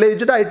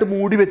പ്രിവിലേജ്ഡ് ആയിട്ട്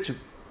മൂടി വെച്ചു.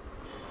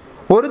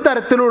 ഒരു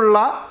തരത്തിലുള്ള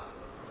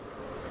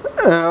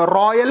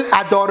റോയൽ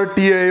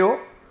അതോറിറ്റിയെയോ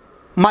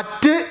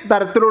മറ്റ്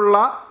തരത്തിലുള്ള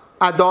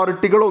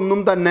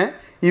അതോറിറ്റികളൊന്നും തന്നെ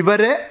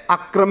ഇവരെ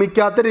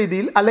ആക്രമിക്കാത്ത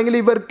രീതിയിൽ, അല്ലെങ്കിൽ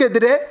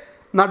ഇവർക്കെതിരെ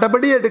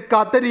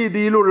നടപടിയെടുക്കാത്ത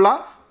രീതിയിലുള്ള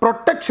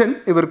പ്രൊട്ടക്ഷൻ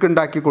ഇവർക്ക്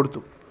ഉണ്ടാക്കി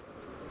കൊടുത്തു.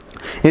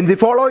 In the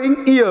following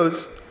years,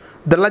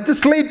 the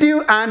legislative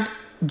and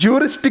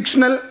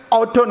jurisdictional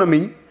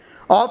autonomy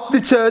of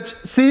the church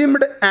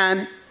seemed an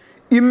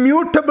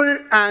immutable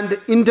and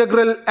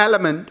integral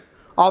element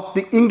of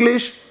the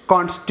English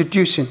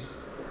constitution.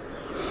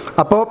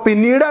 അപ്പോൾ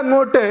പിന്നീട്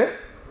അങ്ങോട്ട്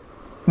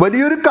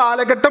വലിയൊരു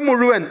കാലഘട്ടം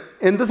മുഴുവൻ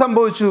എന്ത്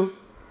സംഭവിച്ചു?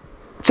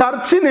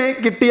 ചർച്ചിന്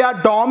കിട്ടിയ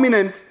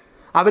ഡോമിനൻസ്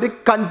അവർ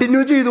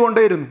കണ്ടിന്യൂ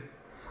ചെയ്തുകൊണ്ടേയിരുന്നു.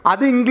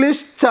 അത്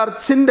ഇംഗ്ലീഷ്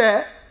ചർച്ചിൻ്റെ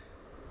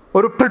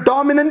ഒരു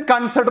പ്രിഡോമിനൻറ്റ്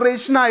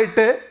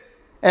കൺസിഡറേഷനായിട്ട്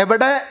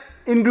എവിടെ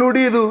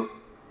ഇൻക്ലൂഡ് ചെയ്തു?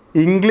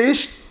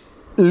 ഇംഗ്ലീഷ്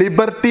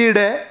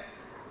ലിബർട്ടിയുടെ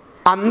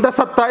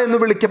അന്തസത്ത എന്ന്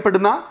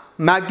വിളിക്കപ്പെടുന്ന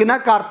മാഗ്ന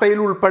കാർട്ടയിൽ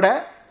ഉൾപ്പെടെ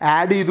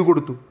ആഡ് ചെയ്തു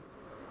കൊടുത്തു.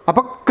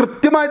 അപ്പോൾ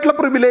കൃത്യമായിട്ടുള്ള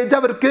പ്രിവിലേജ്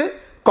അവർക്ക്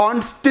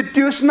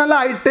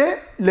കോൺസ്റ്റിറ്റ്യൂഷണലായിട്ട്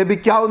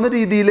ലഭിക്കാവുന്ന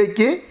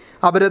രീതിയിലേക്ക്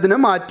അവരതിനെ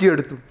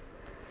മാറ്റിയെടുത്തു.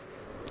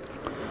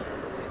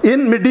 In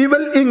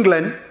medieval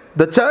England,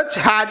 the church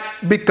had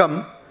become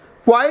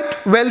quite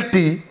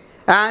wealthy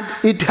and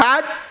it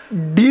had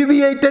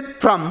deviated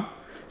from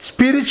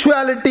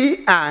spirituality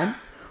and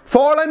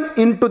fallen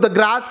into the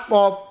grasp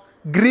of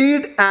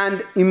greed and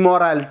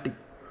immorality.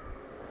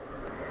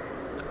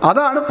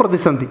 അതാണ്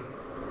പ്രതിസന്ധി.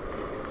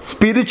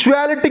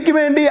 സ്പിരിച്വാലിറ്റിക്ക്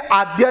വേണ്ടി,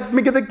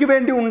 ആധ്യാത്മികതയ്ക്ക്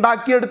വേണ്ടി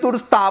ഉണ്ടാക്കിയെടുത്ത ഒരു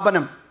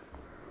സ്ഥാപനം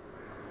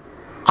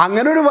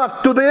അങ്ങനെ ഒരു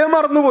വസ്തുതയെ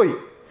മറന്നുപോയി.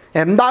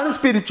 എന്താണ്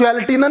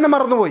സ്പിരിച്വാലിറ്റി എന്ന് തന്നെ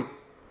മറന്നുപോയി.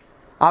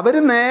 അവർ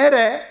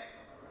നേരെ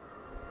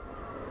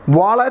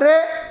വളരെ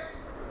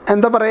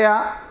എന്താ പറയുക,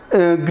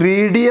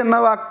 ഗ്രീഡി എന്ന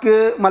വാക്ക്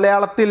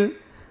മലയാളത്തിൽ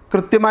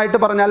കൃത്യമായിട്ട്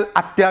പറഞ്ഞാൽ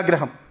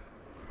അത്യാഗ്രഹം,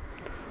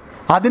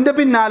 അതിൻ്റെ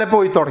പിന്നാലെ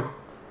പോയി തുടങ്ങി.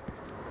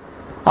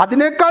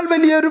 അതിനേക്കാൾ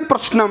വലിയൊരു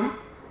പ്രശ്നം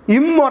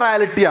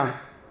ഇമ്മൊറാലിറ്റിയാണ്.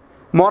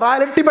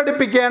 മൊറാലിറ്റി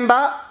പഠിപ്പിക്കേണ്ട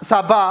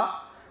സഭ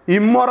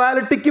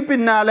ഇമ്മൊറാലിറ്റിക്ക്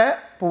പിന്നാലെ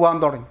പോവാൻ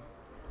തുടങ്ങി.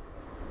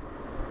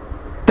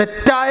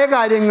 തെറ്റായ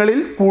കാര്യങ്ങളിൽ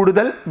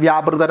കൂടുതൽ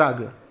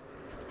വ്യാപൃതരാകുക.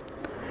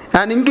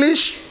 An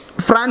English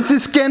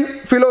Franciscan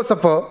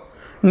philosopher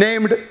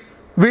named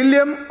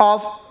William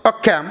of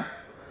Ockham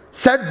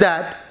said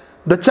that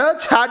the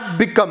church had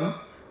become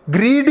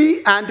greedy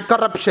and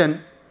corruption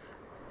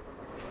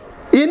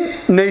in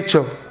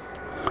nature.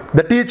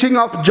 The teaching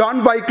of John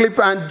Wycliffe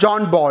and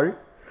John Ball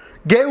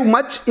gave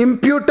much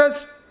impetus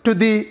to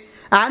the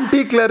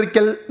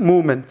anti-clerical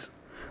movements.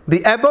 The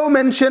above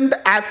mentioned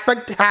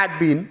aspect had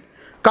been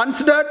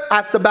considered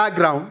as the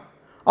background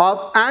of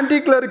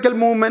anti-clerical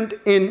movement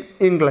in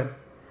England.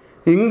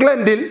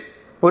 ഇംഗ്ലണ്ടിൽ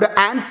ഒരു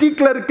anti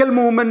clerical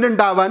movement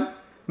ഉണ്ടാവാൻ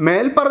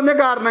മേൽപ്പറഞ്ഞ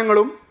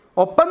കാരണങ്ങളും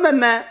ഒപ്പം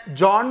തന്നെ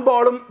John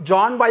ബോളും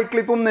John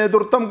വൈക്ലിഫും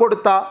നേതൃത്വം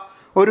കൊടുത്ത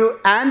ഒരു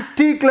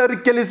ആൻറ്റി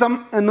ക്ലറിക്കലിസം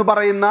എന്ന്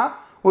പറയുന്ന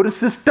ഒരു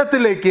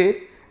സിസ്റ്റത്തിലേക്ക്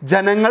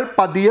ജനങ്ങൾ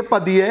പതിയെ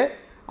പതിയെ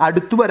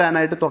അടുത്തു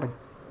വരാനായിട്ട് തുടങ്ങി.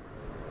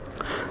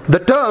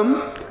 The term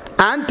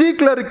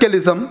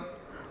anti-clericalism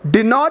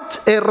denotes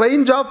a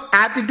range of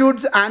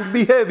attitudes and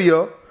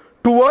behavior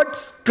towards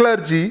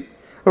clergy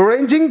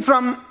ranging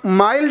from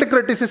mild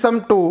criticism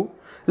to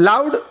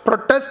loud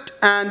protest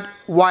and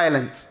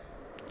violence.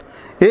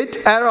 It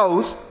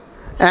arose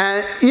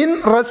in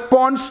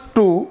response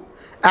to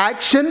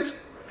actions,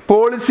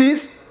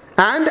 policies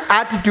and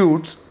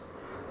attitudes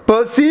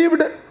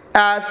perceived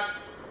as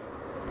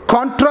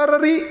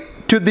contrary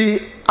to the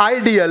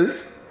ideals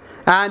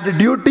and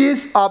duties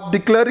of the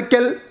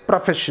clerical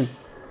profession.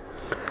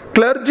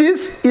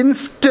 Clergy's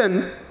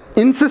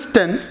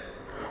insistence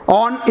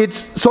on its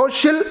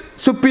social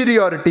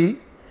superiority,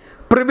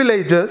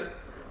 privileges,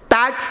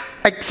 tax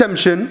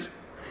exemptions,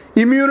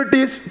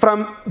 immunities from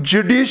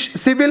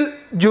civil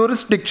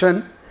jurisdiction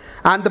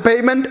and the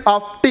payment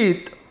of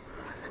teeth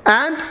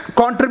and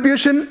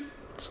contribution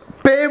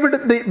paved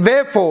the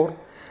way for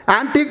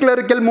anti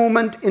clerical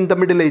movement in the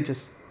middle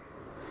ages.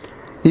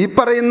 ഈ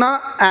പറയുന്ന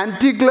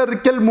anti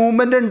clerical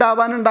movement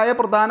ഉണ്ടാവാനുണ്ടായ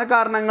പ്രധാന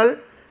കാരണങ്ങൾ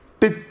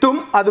ടിത്തും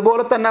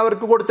അതുപോലെ തന്നെ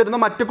അവർക്ക് കൊടുത്തിരുന്ന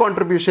മറ്റ്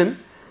contribution,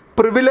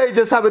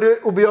 privileges അവർ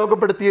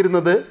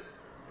ഉപയോഗപ്പെടുത്തിയിരുന്നത്,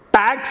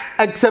 tax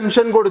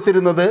exemption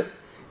കൊടുത്തിരുന്നത്,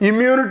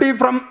 ഇമ്മ്യൂണിറ്റി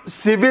ഫ്രം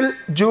സിവിൽ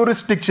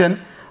ജൂറിസ്ഡിക്ഷൻ,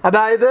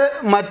 അതായത്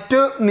മറ്റ്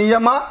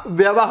നിയമ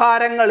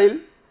വ്യവഹാരങ്ങളിൽ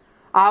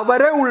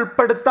അവരെ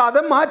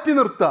ഉൾപ്പെടുത്താതെ മാറ്റി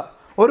നിർത്തുക,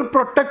 ഒരു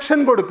പ്രൊട്ടക്ഷൻ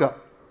കൊടുക്കുക.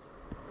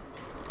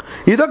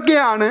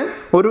 ഇതൊക്കെയാണ്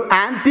ഒരു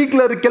ആൻറ്റി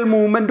ക്ലറിക്കൽ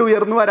മൂവ്മെൻറ്റ്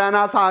ഉയർന്നു വരാൻ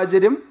ആ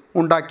സാഹചര്യം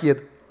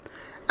ഉണ്ടാക്കിയത്.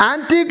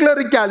 Anti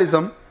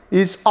ക്ലറിക്കാലിസം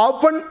is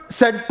often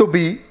Z to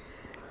B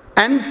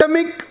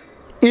endemic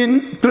in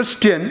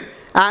Christian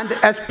and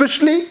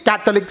especially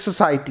Catholic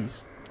societies.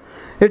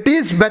 It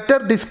is better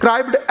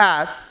described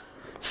as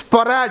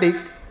sporadic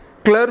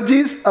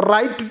clergy's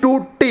right to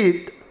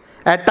teeth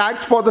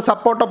attacks for the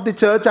support of the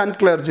church and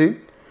clergy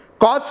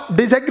cause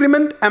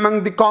disagreement among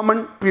the common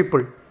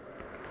people.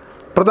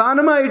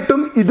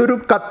 പ്രധാനമായിട്ടും ഇതൊരു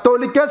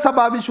കത്തോലിക്ക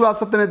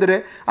സഭാവിശ്വാസത്തിനെതിരെ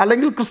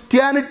അല്ലെങ്കിൽ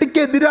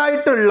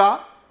ക്രിസ്ത്യാനിറ്റിക്കെതിരായിട്ടുള്ള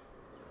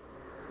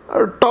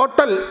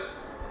total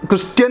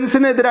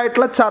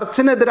ക്രിസ്ത്യൻസിനെതിരായിട്ടുള്ള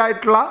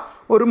ചർച്ചിനെതിരായിട്ടുള്ള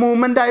ഒരു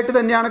movement ആയിട്ട്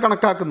തന്നെയാണ്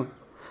കണക്കാക്കുന്നത്.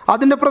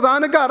 അതിൻ്റെ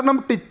പ്രധാന കാരണം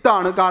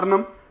ടിത്താണ്.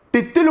 കാരണം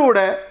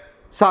ടിത്തിലൂടെ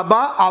സഭ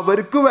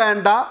അവർക്ക്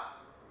വേണ്ട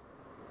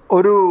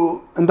ഒരു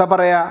എന്താ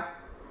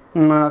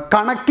പറയുക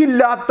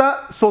കണക്കില്ലാത്ത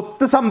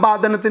സ്വത്ത്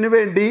സമ്പാദനത്തിന്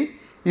വേണ്ടി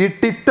ഈ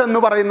ടിത്ത്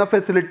എന്ന് പറയുന്ന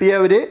ഫെസിലിറ്റിയെ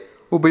അവർ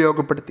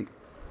ഉപയോഗപ്പെടുത്തി.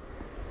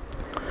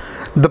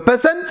 The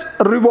Peasants'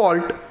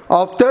 Revolt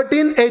of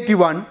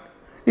 1381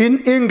 in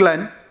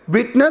England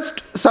witnessed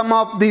some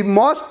of the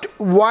most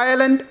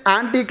violent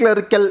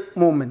anti-clerical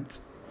movements.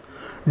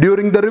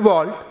 During the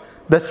revolt,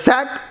 the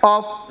sack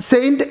of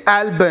St.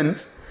 Albans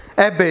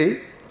Abbey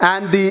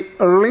and the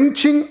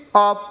lynching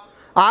of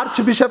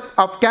Archbishop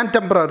of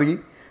Canterbury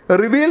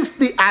reveals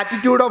the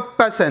attitude of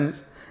peasants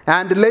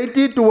and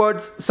laity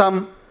towards some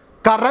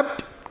corrupt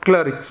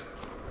clerics.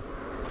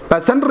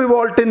 Peasant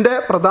റിവോൾട്ടിൻ്റെ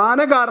പ്രധാന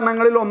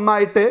കാരണങ്ങളിൽ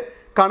ഒന്നായിട്ട്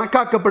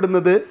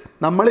കണക്കാക്കപ്പെടുന്നത്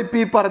നമ്മളിപ്പോൾ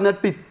ഈ പറഞ്ഞ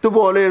ടിത്ത്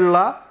പോലെയുള്ള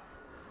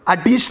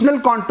additional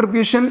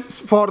contributions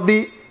for the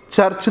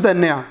church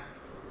തന്നെയാണ്.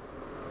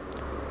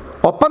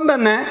 ഒപ്പം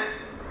തന്നെ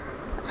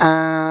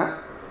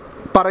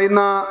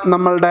പറയുന്ന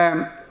നമ്മളുടെ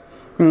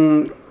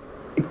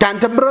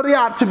കാൻറ്റംബററി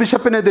ആർച്ച്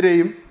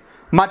ബിഷപ്പിനെതിരെയും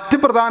മറ്റ്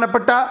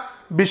പ്രധാനപ്പെട്ട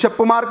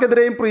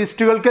ബിഷപ്പുമാർക്കെതിരെയും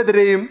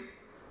പ്രീസ്റ്റുകൾക്കെതിരെയും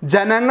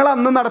ജനങ്ങൾ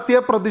അന്ന് നടത്തിയ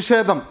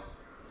പ്രതിഷേധം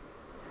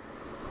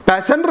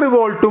പെസന്റ്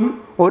റിവോൾട്ടും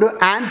ഒരു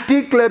ആൻറ്റി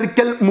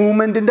ക്ലറിക്കൽ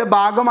മൂവ്മെൻറ്റിൻ്റെ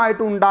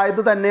ഭാഗമായിട്ട്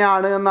ഉണ്ടായത്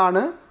തന്നെയാണ്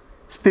എന്നാണ്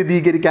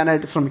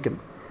സ്ഥിരീകരിക്കാനായിട്ട്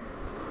ശ്രമിക്കുന്നത്.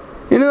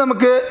 ഇനി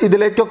നമുക്ക്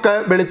ഇതിലേക്കൊക്കെ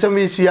വെളിച്ചം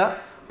വീശിയ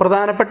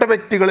പ്രധാനപ്പെട്ട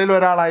വ്യക്തികളിൽ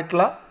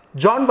ഒരാളായിട്ടുള്ള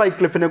ജോൺ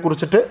വൈക്ലിഫിനെ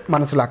കുറിച്ചിട്ട്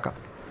മനസ്സിലാക്കാം.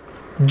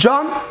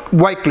 John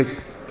Wycliffe,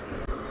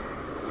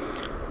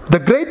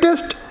 the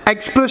greatest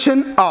expression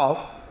of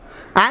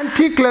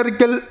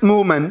anti-clerical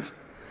movements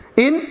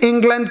in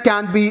England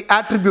can be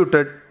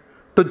attributed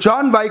to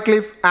John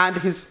Wycliffe and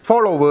his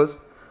followers,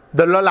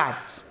 the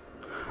Lollards.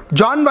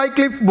 John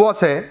Wycliffe was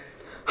a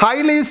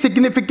highly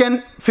significant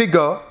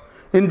figure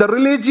in the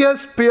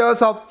religious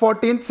spheres of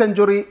 14th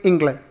century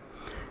England.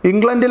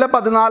 ഇംഗ്ലണ്ടിലെ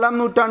 14-ാം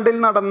നൂറ്റാണ്ടിൽ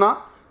നടന്ന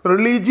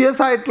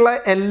religious ആയിട്ടുള്ള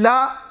എല്ലാ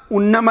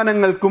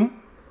ഉന്നമനങ്ങൾക്കും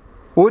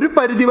ഒരു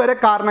പരിധിവരെ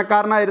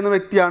കാരണക്കാരനായിരുന്ന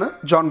വ്യക്തിയാണ്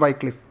John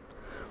Wycliffe.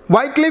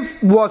 Wycliffe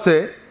was a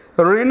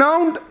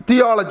renowned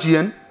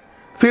theologian,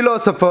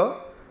 philosopher,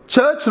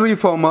 church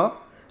reformer,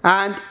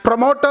 and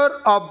promoter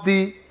of the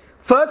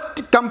first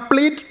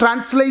complete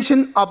translation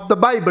of the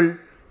Bible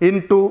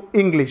into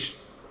English.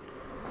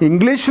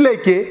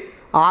 ഇംഗ്ലീഷിലേക്ക്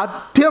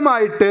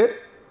ആദ്യമായിട്ട്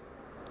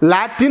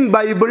ലാറ്റിൻ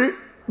ബൈബിൾ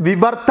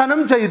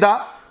വിവർത്തനം ചെയ്ത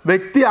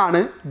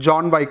വ്യക്തിയാണ്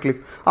ജോൺ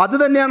വൈക്ലിഫ്. അത്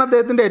തന്നെയാണ്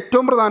അദ്ദേഹത്തിൻ്റെ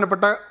ഏറ്റവും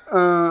പ്രധാനപ്പെട്ട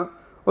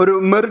ഒരു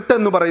മെറിറ്റ്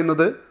എന്ന്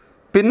പറയുന്നത്.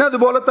 പിന്നെ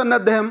അതുപോലെ തന്നെ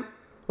അദ്ദേഹം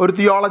ഒരു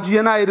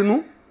തിയോളജിയനായിരുന്നു.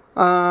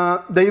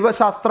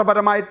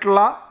 ദൈവശാസ്ത്രപരമായിട്ടുള്ള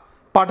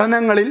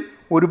പഠനങ്ങളിൽ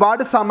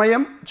ഒരുപാട്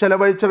സമയം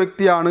ചെലവഴിച്ച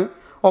വ്യക്തിയാണ്.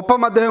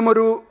 ഒപ്പം അദ്ദേഹം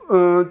ഒരു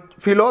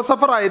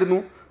ഫിലോസഫറായിരുന്നു,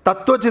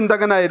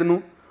 തത്വചിന്തകനായിരുന്നു,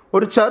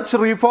 ഒരു ചർച്ച്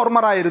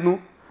റീഫോർമറായിരുന്നു.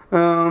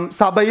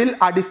 സഭയിൽ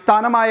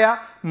അടിസ്ഥാനമായ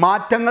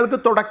മാറ്റങ്ങൾക്ക്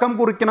തുടക്കം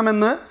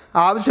കുറിക്കണമെന്ന്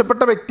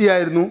ആവശ്യപ്പെട്ട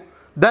വ്യക്തിയായിരുന്നു.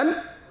 ദെൻ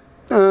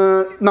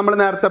നമ്മൾ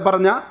നേരത്തെ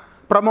പറഞ്ഞ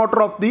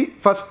promoter of the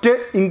first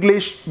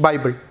English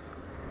Bible.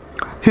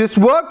 His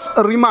works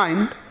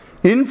remind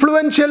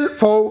influential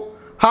for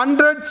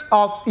hundreds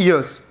of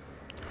years.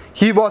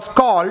 He was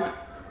called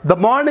the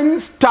morning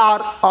star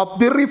of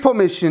the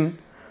Reformation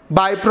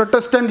by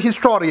Protestant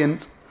historians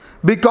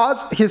because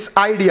his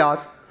ideas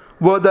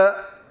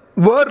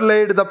were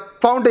laid the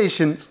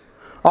foundations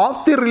of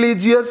the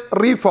religious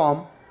reform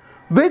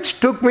which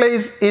took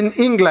place in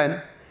England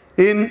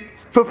in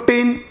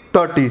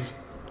 1530s.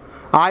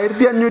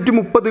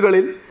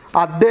 1530കളിൽ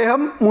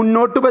അദ്ദേഹം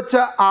മുന്നോട്ട് വെച്ച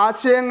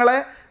ആശയങ്ങളെ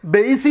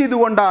base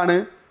ചെയ്തുകൊണ്ടാണ്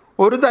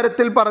ഒരു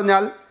തരത്തിൽ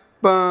പറഞ്ഞാൽ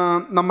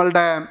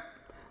നമ്മളുടെ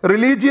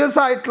religious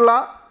ആയിട്ടുള്ള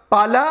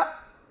പല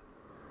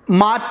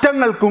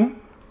മാറ്റങ്ങൾക്കും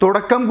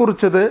തുടക്കം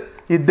കുറിച്ചത്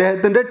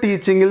ഇദ്ദേഹത്തിൻ്റെ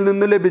ടീച്ചിങ്ങിൽ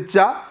നിന്ന് ലഭിച്ച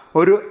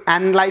ഒരു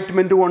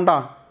എൻലൈറ്റ്മെൻറ്റ്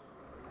കൊണ്ടാണ്.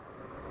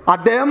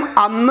 അദ്ദേഹം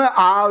അന്ന്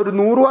ആ ഒരു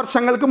 100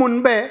 വർഷങ്ങൾക്ക്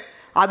മുൻപേ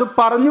അത്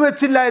പറഞ്ഞു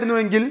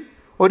വെച്ചില്ലായിരുന്നുവെങ്കിൽ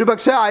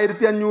ഒരുപക്ഷെ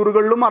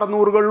 1500കളിലും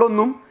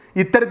 600കളിലൊന്നും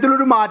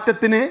ഇത്തരത്തിലൊരു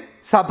മാറ്റത്തിന്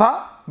സഭ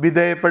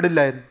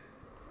വിധേയപ്പെടില്ലായിരുന്നു.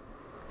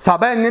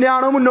 സഭ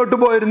എങ്ങനെയാണോ മുന്നോട്ട്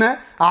പോയിരുന്നത്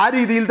ആ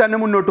രീതിയിൽ തന്നെ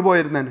മുന്നോട്ട്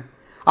പോയിരുന്നേനെ.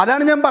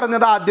 അതാണ് ഞാൻ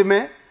പറഞ്ഞത്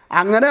ആദ്യമേ,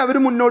 അങ്ങനെ അവർ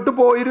മുന്നോട്ട്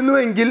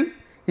പോയിരുന്നുവെങ്കിൽ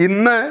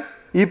ഇന്ന്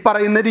ഈ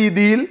പറയുന്ന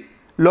രീതിയിൽ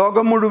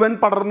ലോകം മുഴുവൻ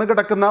പടർന്നു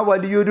കിടക്കുന്ന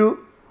വലിയൊരു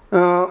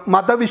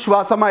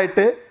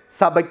മതവിശ്വാസമായിട്ട്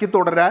സഭയ്ക്ക്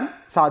തുടരാൻ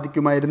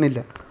സാധിക്കുമായിരുന്നില്ല.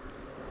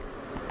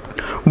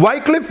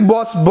 Wycliffe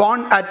was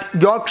born at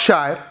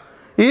Yorkshire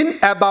in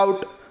about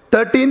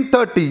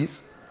 1330s.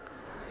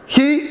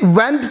 He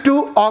went to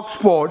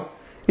Oxford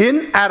in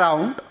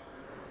around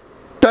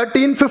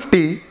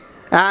 1350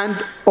 and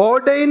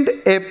ordained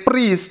a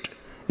priest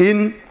in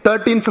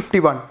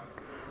 1351.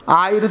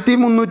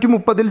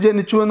 1330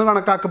 ജനിച്ചു എന്ന്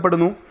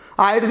കണക്കാക്കപ്പെടുന്നു.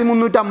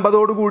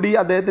 1350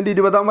 അദ്ദേഹത്തിൻ്റെ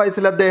 20-ാം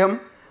വയസ്സിൽ അദ്ദേഹം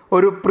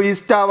ഒരു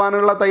പ്രീസ്റ്റ്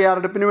ആവാനുള്ള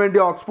തയ്യാറെടുപ്പിന് വേണ്ടി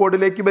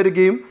ഓക്സ്ഫോർഡിലേക്ക്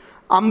വരികയും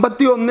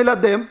 51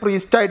 അദ്ദേഹം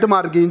പ്രീസ്റ്റായിട്ട്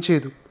മാറുകയും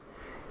ചെയ്തു.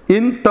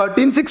 In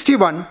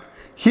 1361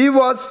 he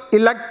was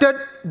elected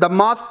the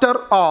master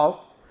of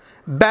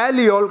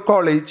Balliol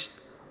College,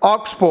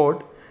 Oxford,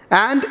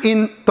 and in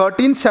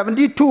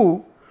 1372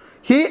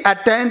 he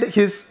attained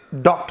his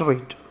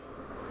doctorate.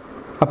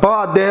 അപ്പോൾ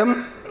അദ്ദേഹം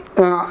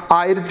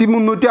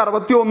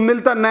 1361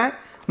 തന്നെ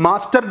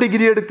മാസ്റ്റർ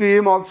ഡിഗ്രി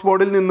എടുക്കുകയും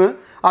ഓക്സ്ഫോർഡിൽ നിന്ന്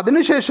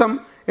അതിനുശേഷം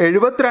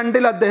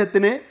 72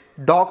 അദ്ദേഹത്തിന്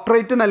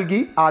ഡോക്ടറേറ്റ് നൽകി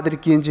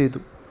ആദരിക്കുകയും ചെയ്തു.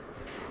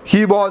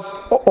 He was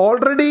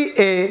already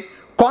a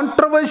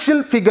controversial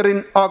figure in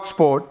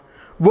Oxford,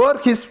 where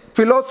his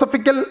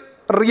philosophical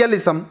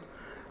realism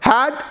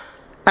had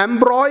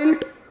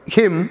embroiled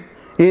him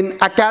in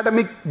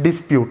academic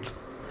disputes.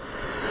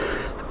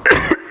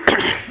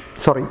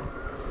 Sorry.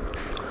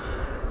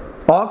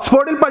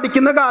 ഓക്സ്ഫോർഡിൽ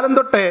പഠിക്കുന്ന കാലം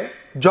തൊട്ടേ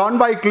ജോൺ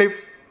വൈക്ലിഫ്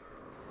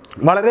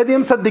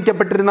വളരെയധികം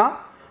ശ്രദ്ധിക്കപ്പെട്ടിരുന്ന,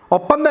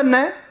 ഒപ്പം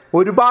തന്നെ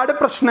ഒരുപാട്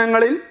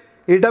പ്രശ്നങ്ങളിൽ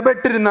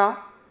ഇടപെട്ടിരുന്ന,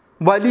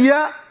 വലിയ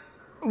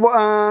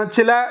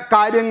ചില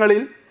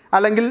കാര്യങ്ങളിൽ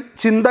അല്ലെങ്കിൽ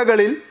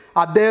ചിന്തകളിൽ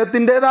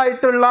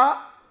അദ്ദേഹത്തിൻ്റേതായിട്ടുള്ള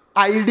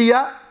ഐഡിയ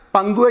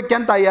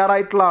പങ്കുവയ്ക്കാൻ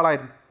തയ്യാറായിട്ടുള്ള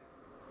ആളായിരുന്നു.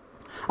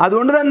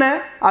 അതുകൊണ്ട് തന്നെ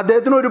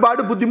അദ്ദേഹത്തിന്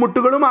ഒരുപാട്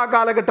ബുദ്ധിമുട്ടുകളും ആ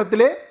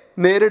കാലഘട്ടത്തിൽ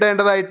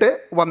നേരിടേണ്ടതായിട്ട്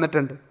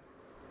വന്നിട്ടുണ്ട്.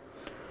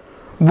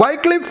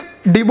 Wycliffe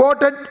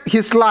devoted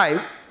his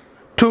life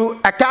to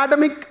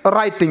academic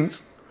writings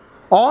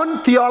on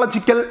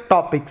theological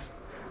topics.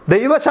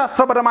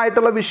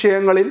 ദൈവശാസ്ത്രപരമായിട്ടുള്ള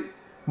വിഷയങ്ങളിൽ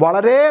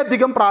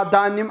വളരെയധികം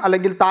പ്രാധാന്യം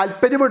അല്ലെങ്കിൽ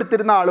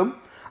താല്പര്യമെടുത്തിരുന്ന ആളും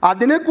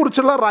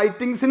അതിനെക്കുറിച്ചുള്ള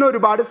റൈറ്റിങ്സിന്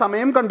ഒരുപാട്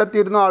സമയം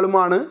കണ്ടെത്തിയിരുന്ന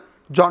ആളുമാണ്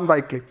John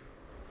Wycliffe.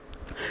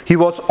 He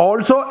was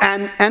also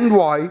an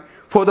envoy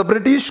for the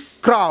British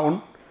Crown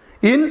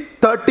in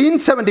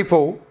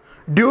 1374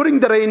 during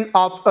the reign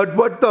of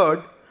Edward III,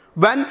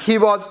 when he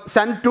was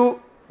sent to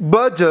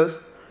Burgess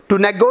to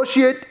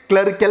negotiate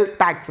clerical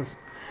taxes.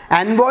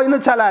 Envoy എന്ന്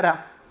വെച്ചാൽ ആരാ?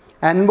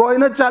 എൻവോയ്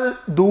എന്ന് വെച്ചാൽ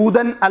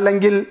ദൂതൻ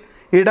അല്ലെങ്കിൽ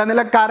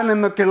ഇടനിലക്കാരൻ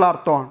എന്നൊക്കെയുള്ള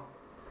അർത്ഥമാണ്.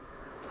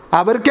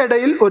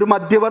 അവർക്കിടയിൽ ഒരു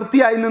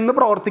മധ്യവർത്തിയായി നിന്ന്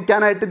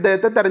പ്രവർത്തിക്കാനായിട്ട്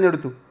ഇദ്ദേഹത്തെ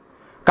തിരഞ്ഞെടുത്തു.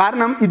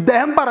 കാരണം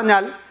ഇദ്ദേഹം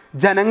പറഞ്ഞാൽ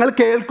ജനങ്ങൾ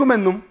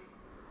കേൾക്കുമെന്നും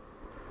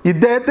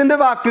ഇദ്ദേഹത്തിൻ്റെ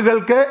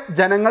വാക്കുകൾക്ക്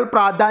ജനങ്ങൾ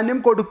പ്രാധാന്യം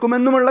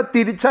കൊടുക്കുമെന്നുമുള്ള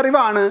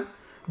തിരിച്ചറിവാണ്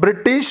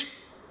ബ്രിട്ടീഷ്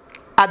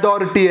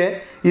അതോറിറ്റിയെ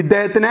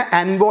ഇദ്ദേഹത്തിനെ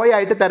എൻവോയ്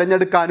ആയിട്ട്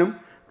തിരഞ്ഞെടുക്കാനും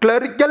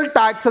ക്ലറിക്കൽ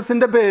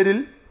ടാക്സസിൻ്റെ പേരിൽ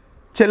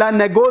ചില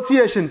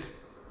നെഗോസിയേഷൻസ്,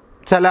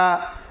 ചില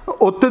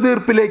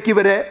ഒത്തുതീർപ്പിലേക്ക്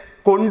ഇവരെ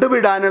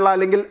കൊണ്ടുവിടാനുള്ള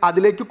അല്ലെങ്കിൽ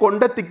അതിലേക്ക്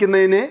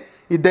കൊണ്ടെത്തിക്കുന്നതിന്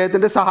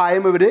ഇദ്ദേഹത്തിൻ്റെ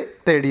സഹായം ഇവർ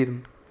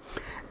തേടിയിരുന്നു.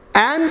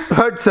 And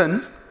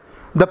Hudson's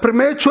the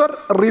പ്രിമേച്വർ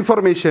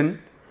reformation,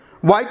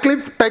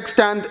 Wycliffe text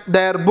and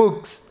their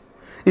books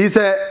is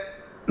a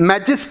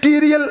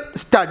magisterial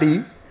study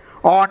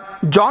on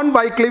John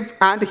Wycliffe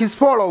and his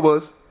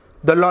followers,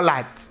 the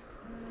Lollards.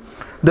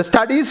 The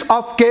studies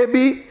of K.B.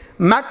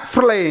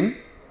 Macfarlane,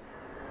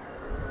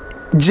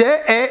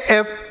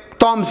 J.A.F.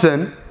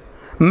 Thompson,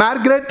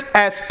 Margaret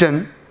Aston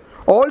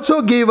also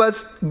give us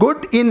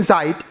good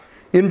insight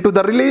into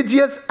the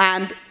religious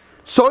and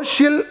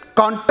social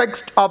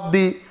context of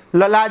the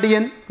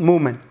Lollardian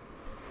movement.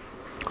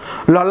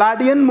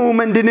 ലൊലാഡിയൻ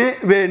മൂവ്മെൻറ്റിന്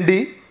വേണ്ടി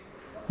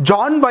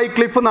John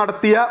Wycliffe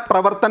നടത്തിയ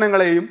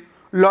പ്രവർത്തനങ്ങളെയും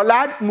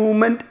ലൊലാഡ്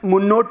movement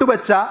മുന്നോട്ട്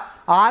വച്ച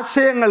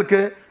ആശയങ്ങൾക്ക്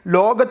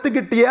ലോകത്ത്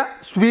കിട്ടിയ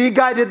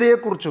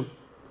സ്വീകാര്യതയെക്കുറിച്ചും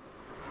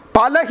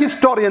പല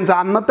historians,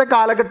 അന്നത്തെ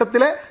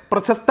കാലഘട്ടത്തിലെ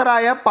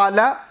പ്രശസ്തരായ പല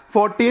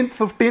 14th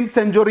 15th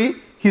സെഞ്ച്വറി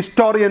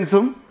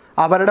ഹിസ്റ്റോറിയൻസും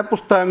അവരുടെ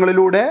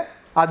പുസ്തകങ്ങളിലൂടെ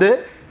അത്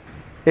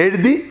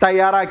എഴുതി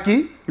തയ്യാറാക്കി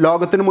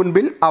ലോകത്തിന്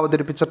മുൻപിൽ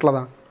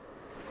അവതരിപ്പിച്ചിട്ടുള്ളതാണ്.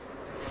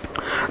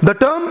 The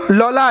term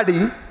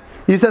Lollardy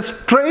is a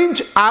strange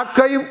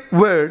archaic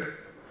word.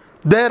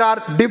 There are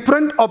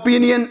different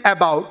opinions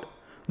about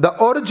the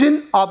origin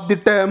of the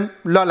term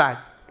Lollard.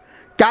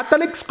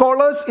 Catholic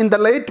scholars in the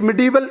late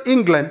medieval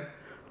England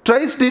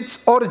traced its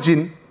origin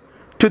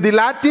to the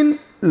Latin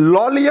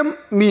lolium,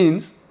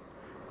 means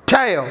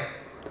tire.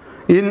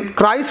 In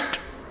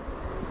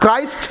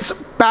Christ's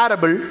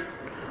parable,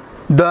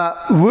 the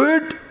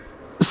word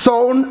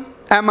sown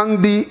among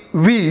the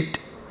wheat,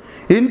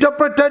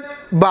 interpreted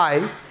by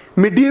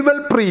medieval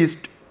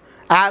priests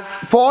as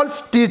false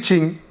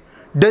teaching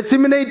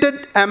disseminated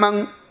among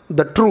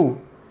the true.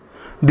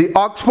 The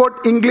Oxford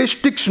English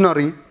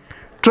Dictionary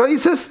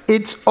traces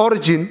its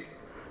origin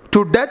to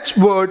Dutch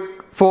word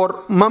for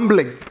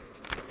mumbling.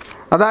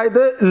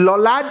 അതായത്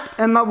ലൊലാഡ്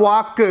എന്ന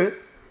വാക്ക്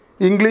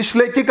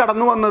ഇംഗ്ലീഷിലേക്ക്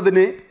കടന്നു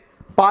വന്നതിന്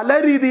പല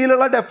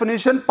രീതിയിലുള്ള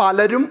definition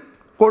പലരും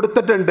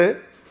കൊടുത്തിട്ടുണ്ട്.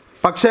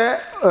 പക്ഷേ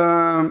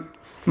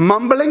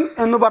മംബിളിംഗ്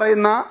എന്ന്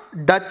പറയുന്ന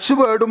ഡച്ച്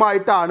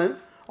വേർഡുമായിട്ടാണ്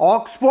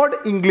ഓക്സ്ഫോർഡ്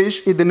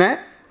ഇംഗ്ലീഷ് ഇതിനെ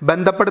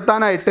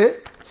ബന്ധപ്പെടുത്താനായിട്ട്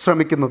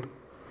ശ്രമിക്കുന്നത്.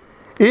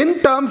 In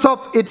terms of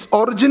its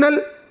original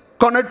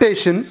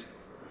connotations,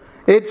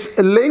 its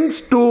links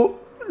to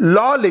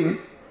lolling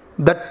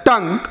the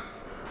tongue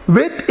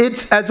with its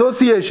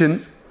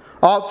associations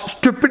of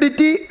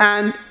stupidity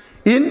and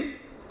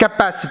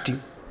incapacity.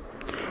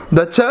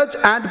 The church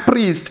and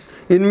priest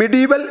in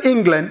medieval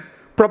England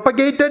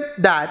propagated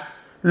that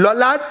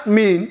lollard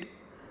meant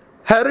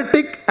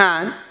heretic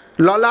and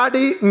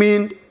lollady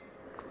meant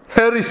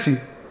heresy.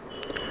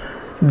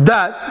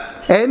 Thus,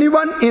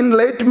 anyone in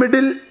late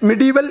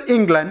medieval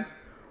England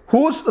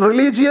whose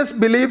religious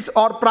beliefs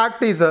or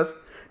practices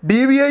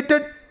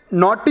deviated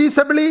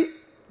noticeably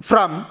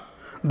from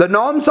the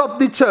norms of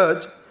the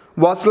church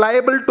was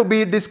liable to be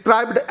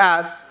described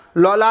as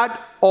lollard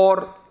or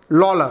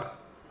loller.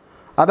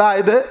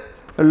 അതായത്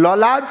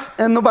ലൊലാഡ്സ്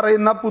എന്ന്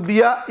പറയുന്ന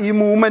പുതിയ ഈ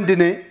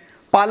മൂവ്മെൻറ്റിന്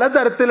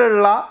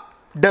പലതരത്തിലുള്ള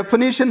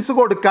definitions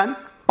കൊടുക്കാൻ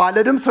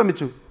പലരും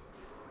ശ്രമിച്ചു.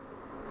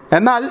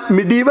 എന്നാൽ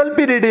മിഡീവൽ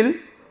പീരീഡിൽ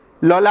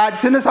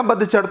ലൊലാഡ്സിനെ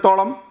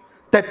സംബന്ധിച്ചിടത്തോളം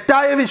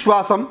തെറ്റായ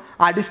വിശ്വാസം,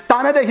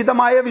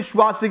 അടിസ്ഥാനരഹിതമായ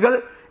വിശ്വാസികൾ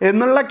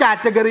എന്നുള്ള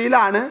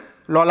കാറ്റഗറിയിലാണ്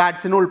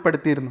ലൊലാഡ്സിനെ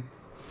ഉൾപ്പെടുത്തിയിരുന്നത്.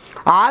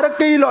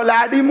 ആരൊക്കെ ഈ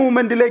ലൊലാഡി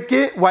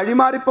മൂവ്മെൻറ്റിലേക്ക്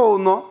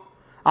വഴിമാറിപ്പോകുന്നോ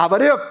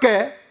അവരെയൊക്കെ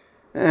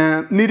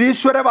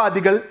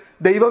നിരീശ്വരവാദികൾ,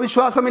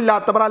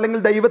 ദൈവവിശ്വാസമില്ലാത്തവർ അല്ലെങ്കിൽ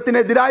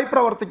ദൈവത്തിനെതിരായി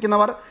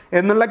പ്രവർത്തിക്കുന്നവർ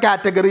എന്നുള്ള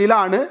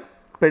കാറ്റഗറിയിലാണ്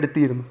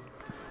പെടുത്തിയിരുന്നത്.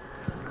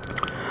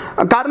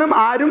 കാരണം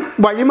ആരും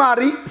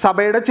വഴിമാറി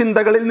സഭയുടെ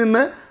ചിന്തകളിൽ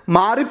നിന്ന്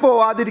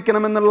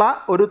മാറിപ്പോവാതിരിക്കണമെന്നുള്ള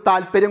ഒരു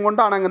താല്പര്യം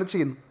കൊണ്ടാണ് അങ്ങനെ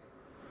ചെയ്യുന്നത്.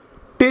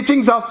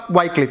 Teachings of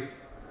Wycliffe.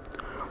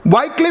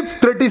 Wycliffe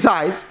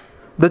criticised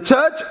the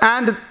church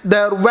and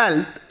their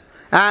wealth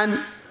and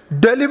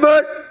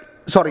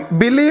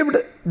believed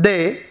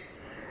they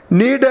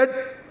needed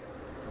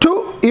to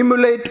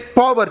emulate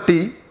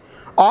poverty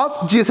of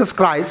Jesus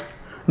Christ,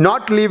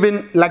 not live in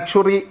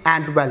luxury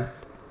and wealth.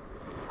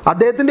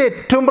 അദ്ദേഹത്തിൻ്റെ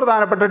ഏറ്റവും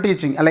പ്രധാനപ്പെട്ട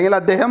ടീച്ചിങ് അല്ലെങ്കിൽ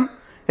അദ്ദേഹം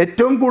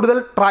ഏറ്റവും കൂടുതൽ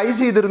ട്രൈ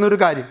ചെയ്തിരുന്നൊരു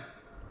കാര്യം,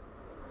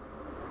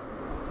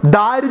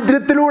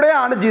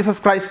 ദാരിദ്ര്യത്തിലൂടെയാണ്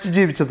ജീസസ് ക്രൈസ്റ്റ്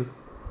ജീവിച്ചത്.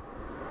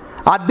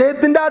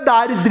 അദ്ദേഹത്തിൻ്റെ ആ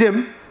ദാരിദ്ര്യം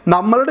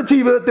നമ്മളുടെ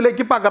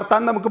ജീവിതത്തിലേക്ക്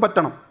പകർത്താൻ നമുക്ക്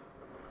പറ്റണം.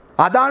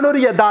 അതാണ് ഒരു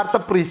യഥാർത്ഥ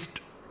പ്രീസ്റ്റ്,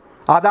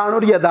 അതാണ്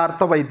ഒരു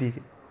യഥാർത്ഥ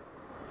വൈദികൻ.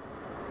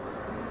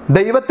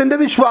 ദൈവത്തിൻ്റെ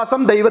വിശ്വാസം,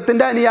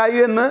 ദൈവത്തിൻ്റെ അനുയായി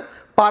എന്ന്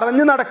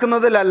പറഞ്ഞു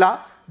നടക്കുന്നതിലല്ല,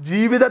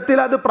 ജീവിതത്തിൽ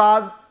അത്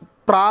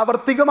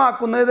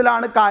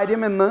പ്രാവർത്തികമാക്കുന്നതിലാണ്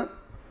കാര്യമെന്ന്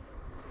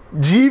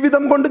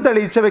ജീവിതം കൊണ്ട്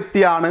തെളിയിച്ച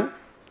വ്യക്തിയാണ്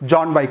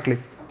ജോൺ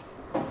വൈക്ലിഫ്.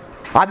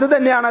 അത്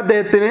തന്നെയാണ്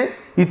അദ്ദേഹത്തിന്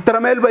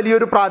ഇത്രമേൽ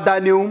വലിയൊരു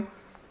പ്രാധാന്യവും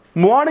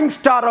മോർണിംഗ്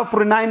സ്റ്റാർ ഓഫ്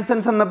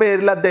റിനൈൻസൻസ് എന്ന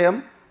പേരിൽ അദ്ദേഹം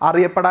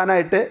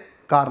അറിയപ്പെടാനായിട്ട്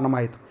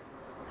കാരണമായത്.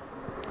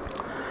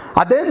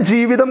 അദ്ദേഹം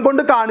ജീവിതം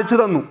കൊണ്ട് കാണിച്ചു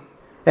തന്നു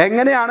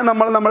എങ്ങനെയാണ്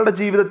നമ്മൾ നമ്മളുടെ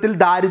ജീവിതത്തിൽ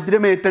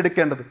ദാരിദ്ര്യം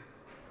ഏറ്റെടുക്കേണ്ടത്,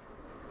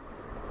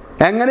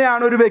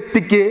 എങ്ങനെയാണ് ഒരു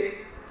വ്യക്തിക്ക്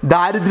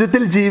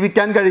ദാരിദ്ര്യത്തിൽ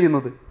ജീവിക്കാൻ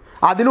കഴിയുന്നത്,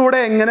 അതിലൂടെ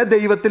എങ്ങനെ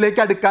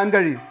ദൈവത്തിലേക്ക് അടുക്കാൻ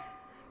കഴിയും.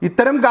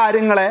 ഇത്തരം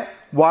കാര്യങ്ങളെ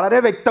വളരെ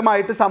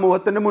വ്യക്തമായിട്ട്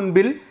സമൂഹത്തിൻ്റെ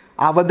മുൻപിൽ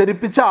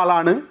അവതരിപ്പിച്ച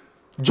ആളാണ്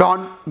John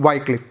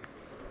Wycliffe.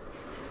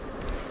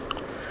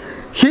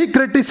 He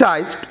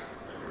criticized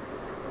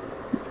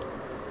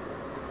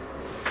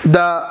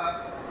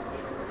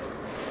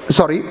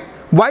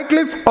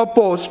Wycliffe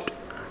opposed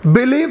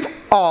belief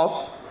of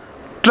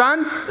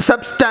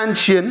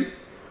transubstantiation,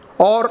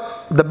 or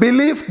the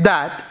belief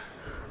that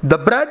the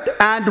bread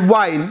and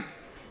wine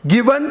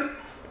given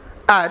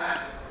at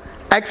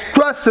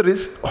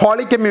exquisite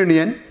Holy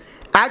Communion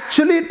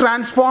actually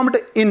transformed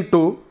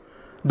into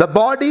the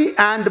body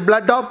and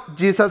blood of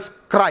Jesus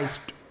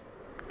Christ.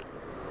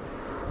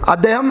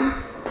 അദ്ദേഹം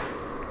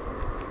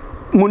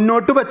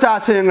മുന്നോട്ട് വെച്ച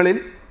ആശയങ്ങളിൽ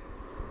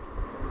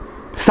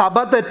സഭ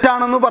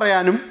തെറ്റാണെന്ന്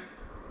പറയാനും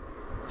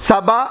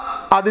സഭ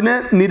അതിനെ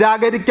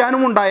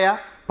നിരാകരിക്കാനും ഉണ്ടായ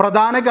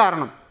പ്രധാന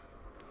കാരണം,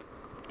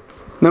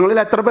 നിങ്ങളിൽ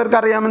എത്ര പേർക്ക്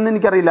അറിയാമെന്ന്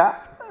എനിക്കറിയില്ല,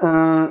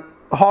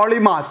 ഹോളി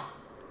മാസ്,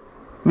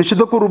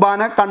 വിശുദ്ധ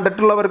കുർബാന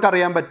കണ്ടിട്ടുള്ളവർക്ക്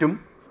അറിയാൻ പറ്റും.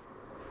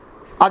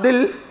 അതിൽ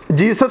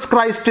ജീസസ്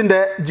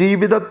ക്രൈസ്റ്റിൻ്റെ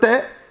ജീവിതത്തെ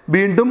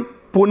വീണ്ടും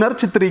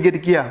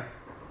പുനർചിത്രീകരിക്കുകയാണ്.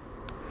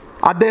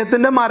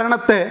 അദ്ദേഹത്തിൻ്റെ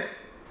മരണത്തെ,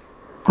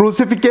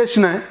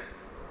 ക്രൂസിഫിക്കേഷന്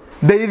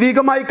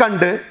ദൈവികമായി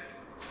കണ്ട്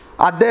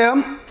അദ്ദേഹം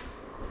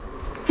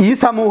ഈ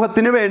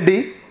സമൂഹത്തിന് വേണ്ടി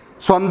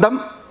സ്വന്തം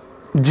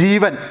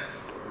ജീവൻ,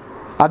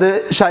 അത്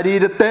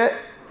ശരീരത്തെ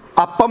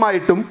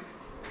അപ്പമായിട്ടും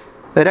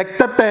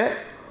രക്തത്തെ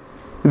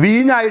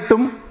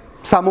വീഞ്ഞായിട്ടും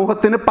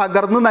സമൂഹത്തിന്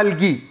പകർന്നു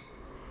നൽകി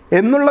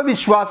എന്നുള്ള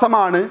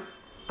വിശ്വാസമാണ്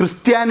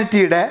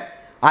ക്രിസ്ത്യാനിറ്റിയുടെ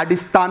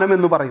അടിസ്ഥാനം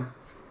എന്ന് പറയുന്നു.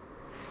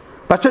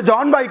 പക്ഷെ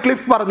ജോൺ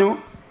വൈക്ലിഫ് പറഞ്ഞു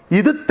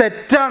ഇത്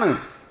തെറ്റാണ്.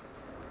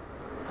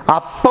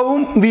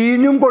 അപ്പവും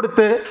വീഞ്ഞും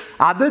കൊടുത്ത്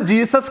അത്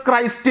ജീസസ്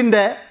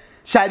ക്രൈസ്റ്റിൻ്റെ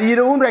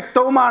ശരീരവും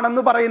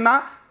രക്തവുമാണെന്ന് പറയുന്ന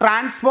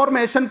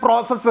ട്രാൻസ്ഫോർമേഷൻ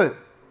പ്രോസസ്സ്,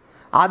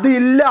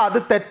 അതില്ല, അത്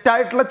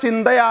തെറ്റായിട്ടുള്ള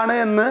ചിന്തയാണ്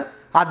എന്ന്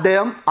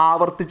അദ്ദേഹം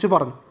ആവർത്തിച്ച്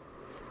പറഞ്ഞു.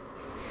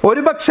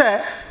 ഒരുപക്ഷെ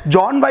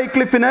ജോൺ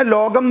വൈക്ലിഫിനെ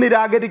ലോകം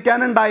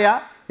നിരാകരിക്കാനുണ്ടായ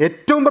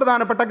ഏറ്റവും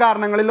പ്രധാനപ്പെട്ട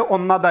കാരണങ്ങളിൽ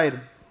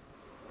ഒന്നതായിരുന്നു.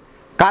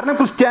 കാരണം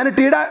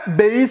ക്രിസ്ത്യാനിറ്റിയുടെ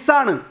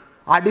ബേസാണ്,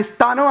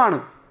 അടിസ്ഥാനമാണ്.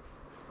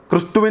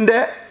 ക്രിസ്തുവിൻ്റെ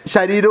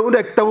ശരീരവും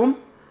രക്തവും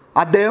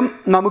അദ്ദേഹം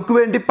നമുക്ക്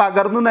വേണ്ടി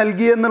പകർന്നു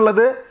നൽകി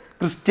എന്നുള്ളത്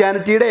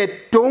ക്രിസ്ത്യാനിറ്റിയുടെ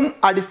ഏറ്റവും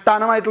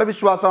അടിസ്ഥാനമായിട്ടുള്ള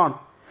വിശ്വാസമാണ്.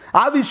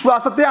 ആ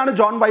വിശ്വാസത്തെയാണ്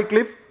ജോൺ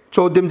വൈക്ലിഫ്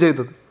ചോദ്യം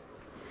ചെയ്തത്.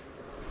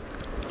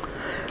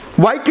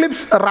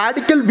 Wycliffe's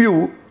radical view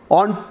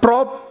on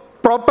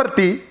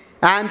property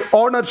and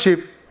ownership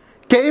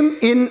came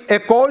in a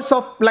course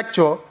of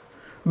lecture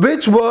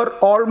which were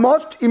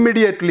almost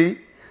immediately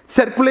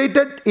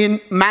circulated in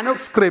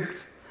manuscripts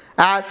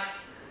as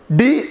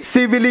De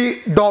Civili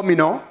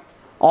Domino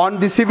on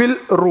the civil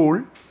rule.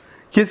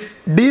 His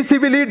De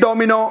Civili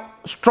Domino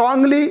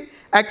strongly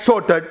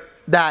exhorted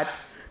that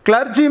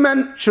clergymen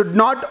should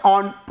not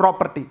own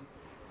property.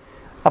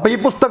 അപ്പോൾ ഈ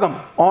പുസ്തകം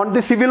on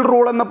the civil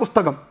rule എന്ന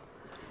പുസ്തകം,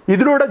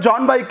 ഇതിലൂടെ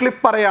John Wycliffe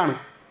പറയാണ്,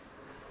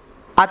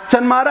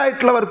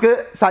 അച്ഛന്മാരായിട്ടുള്ളവർക്ക്,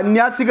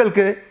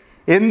 സന്യാസികൾക്ക്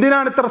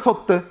എന്തിനാണ് ഇത്ര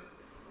സ്വത്ത്?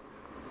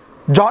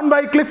 ജോൺ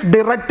വൈക്ലിഫ്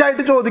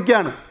ഡയറക്റ്റായിട്ട്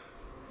ചോദിക്കുകയാണ്,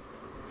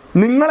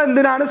 നിങ്ങൾ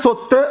എന്തിനാണ്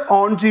സ്വത്ത്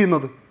ഓൺ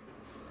ചെയ്യുന്നത്?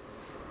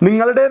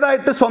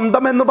 നിങ്ങളുടേതായിട്ട്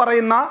സ്വന്തം എന്ന്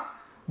പറയുന്ന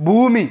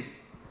ഭൂമി,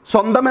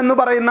 സ്വന്തം എന്ന്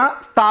പറയുന്ന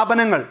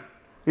സ്ഥാപനങ്ങൾ,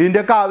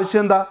 ഇതിൻ്റെയൊക്കെ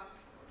ആവശ്യം എന്താ?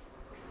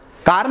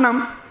 കാരണം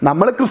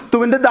നമ്മൾ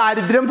ക്രിസ്തുവിൻ്റെ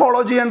ദാരിദ്ര്യം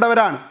ഫോളോ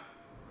ചെയ്യേണ്ടവരാണ്.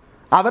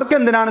 അവർക്ക്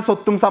എന്തിനാണ്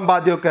സ്വത്തും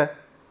സമ്പാദ്യമൊക്കെ?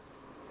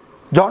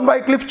 ജോൺ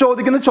വൈക്ലിഫ്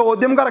ചോദിക്കുന്ന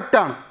ചോദ്യം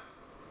കറക്റ്റാണ്,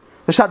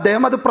 പക്ഷെ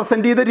അദ്ദേഹം അത്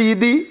പ്രസൻറ്റ് ചെയ്ത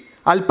രീതി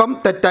അല്പം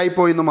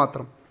തെറ്റായിപ്പോയി എന്ന്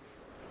മാത്രം.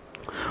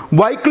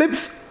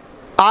 Wycliffe's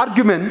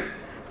argument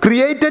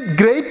created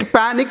great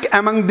panic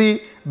among the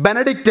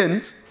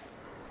Benedictines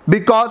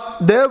because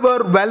they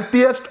were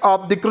wealthiest of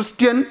the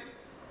Christian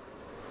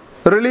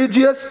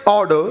religious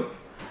order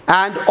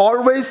and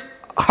always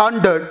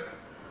hunted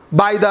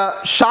by the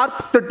sharp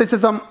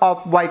criticism of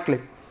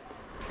Wycliffe.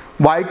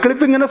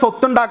 Wycliffe ഇങ്ങനെ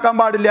സ്വത്തുണ്ടാക്കാൻ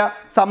പാടില്ല,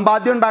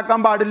 സമ്പാദ്യം ഉണ്ടാക്കാൻ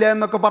പാടില്ല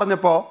എന്നൊക്കെ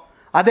പറഞ്ഞപ്പോൾ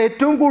അത്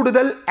ഏറ്റവും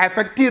കൂടുതൽ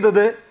എഫക്റ്റ്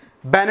ചെയ്തത്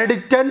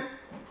ബെനഡിക്റ്റൻ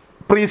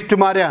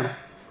പ്രീസ്റ്റുമാരെയാണ്.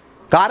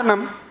 കാരണം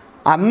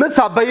അന്ന്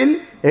സഭയിൽ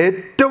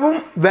ഏറ്റവും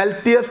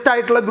വെൽത്തിയസ്റ്റ്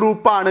ആയിട്ടുള്ള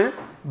ഗ്രൂപ്പാണ്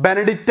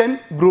ബെനഡിക്റ്റൻ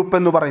ഗ്രൂപ്പ്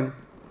എന്ന് പറയുന്നത്.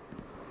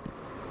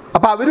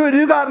 അപ്പോൾ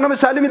അവരൊരു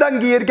കാരണവശാലും ഇത്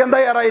അംഗീകരിക്കാൻ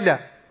തയ്യാറായില്ല.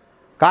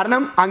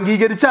 കാരണം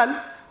അംഗീകരിച്ചാൽ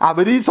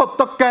അവർ ഈ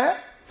സ്വത്തൊക്കെ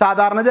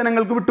സാധാരണ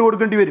ജനങ്ങൾക്ക്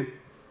വിട്ടുകൊടുക്കേണ്ടി വരും.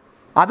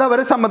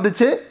 അതവരെ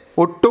സംബന്ധിച്ച്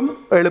ഒട്ടും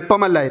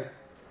എളുപ്പമല്ലായിരുന്നു.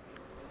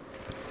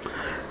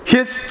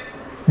 His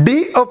De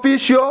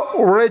Officio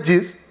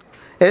Regis,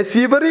 a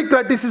severe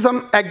criticism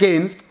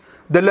against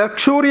the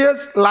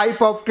luxurious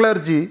life of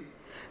clergy,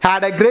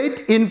 had a great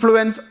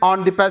influence on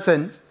the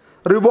peasants'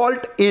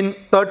 revolt in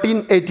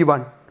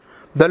 1381.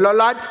 The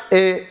Lollards,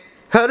 a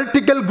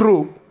heretical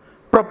group,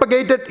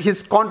 propagated his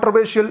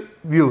controversial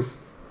views.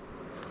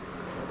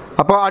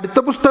 അപ്പോൾ അടുത്ത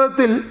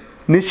പുസ്തകത്തിൽ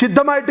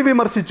നിഷിദ്ധമായിട്ട്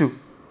വിമർശിച്ചു,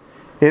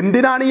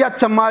 എന്തിനാണ് ഈ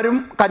അച്ഛന്മാരും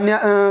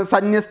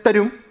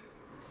സന്യസ്തരും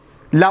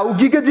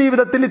ലൗകിക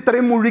ജീവിതത്തിൽ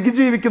ഇത്രയും മുഴുകി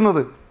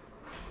ജീവിക്കുന്നത്?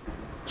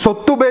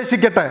 സ്വത്ത്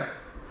ഉപേക്ഷിക്കട്ടെ,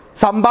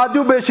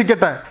 സമ്പാദ്യം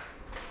ഉപേക്ഷിക്കട്ടെ,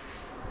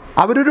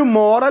 അവരൊരു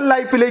മോറൽ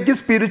ലൈഫിലേക്ക്,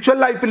 സ്പിരിച്വൽ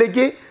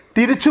ലൈഫിലേക്ക്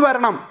തിരിച്ചു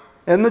വരണം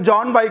എന്ന്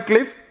ജോൺ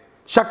വൈക്ലിഫ്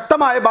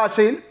ശക്തമായ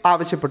ഭാഷയിൽ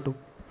ആവശ്യപ്പെട്ടു.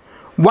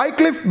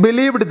 Wycliffe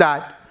believed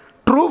that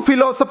true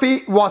philosophy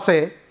was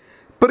A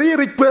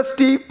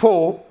പ്രീറിക്വസ്റ്റ്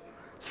four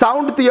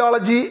sound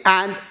theology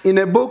and in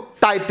A book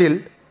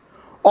titled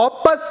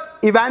Opus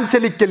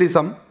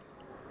Evangelicalism,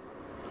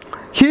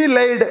 he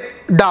laid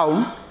down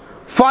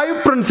 5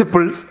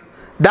 principles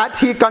that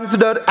he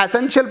considered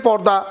essential for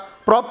the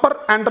proper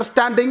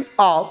understanding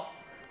of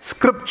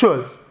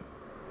scriptures.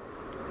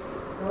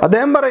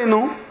 അദ്ദേഹം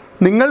പറയുന്നു,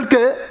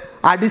 നിങ്ങൾക്ക്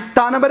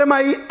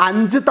അടിസ്ഥാനപരമായി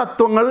 5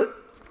 തത്വങ്ങൾ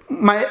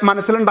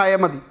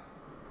മനസ്സിലുണ്ടായാൽ മതി.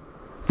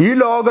 ഈ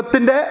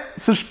ലോകത്തിൻ്റെ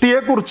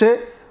സൃഷ്ടിയെക്കുറിച്ച്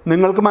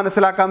നിങ്ങൾക്ക്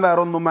മനസ്സിലാക്കാൻ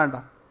വേറെ ഒന്നും വേണ്ട.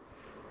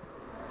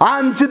 ആ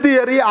 5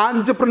 തിയറി, ആ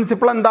 5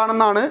 പ്രിൻസിപ്പിൾ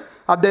എന്താണെന്നാണ്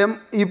അദ്ദേഹം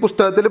ഈ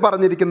പുസ്തകത്തിൽ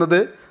പറഞ്ഞിരിക്കുന്നത്.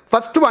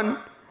 First one,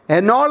 A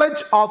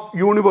knowledge of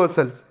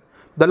യൂണിവേഴ്സൽസ്,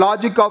 the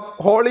logic of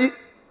holy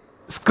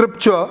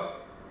scripture,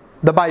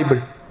 the Bible.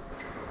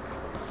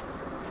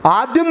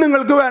 ആദ്യം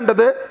നിങ്ങൾക്ക്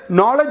വേണ്ടത്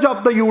നോളജ്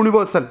ഓഫ് ദ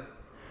യൂണിവേഴ്സൽ.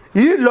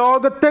 ഈ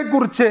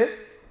ലോകത്തെക്കുറിച്ച്,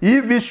 ഈ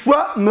വിശ്വ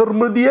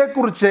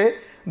നിർമ്മിതിയെക്കുറിച്ച്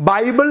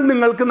ബൈബിൾ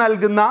നിങ്ങൾക്ക്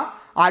നൽകുന്ന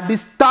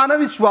അടിസ്ഥാന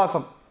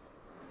വിശ്വാസം.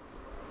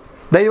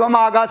 ദൈവം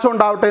ആകാശം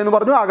ഉണ്ടാവട്ടെ എന്ന്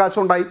പറഞ്ഞു, ആകാശം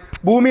ഉണ്ടായി.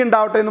 ഭൂമി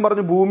ഉണ്ടാവട്ടെ എന്ന്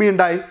പറഞ്ഞു, ഭൂമി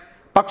ഉണ്ടായി.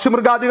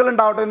 പക്ഷിമൃഗാദികൾ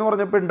ഉണ്ടാവട്ടെ എന്ന്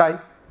പറഞ്ഞപ്പോൾ ഉണ്ടായി.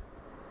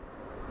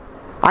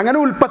 അങ്ങനെ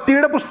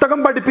ഉൽപ്പത്തിയുടെ പുസ്തകം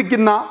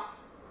പഠിപ്പിക്കുന്ന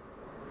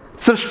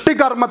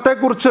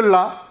സൃഷ്ടികർമ്മത്തെക്കുറിച്ചുള്ള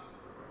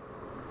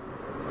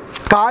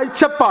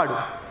കാഴ്ചപ്പാട്,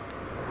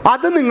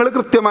 അത് നിങ്ങൾ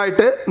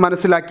കൃത്യമായിട്ട്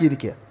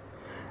മനസ്സിലാക്കിയിരിക്കുക.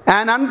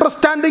 ആൻ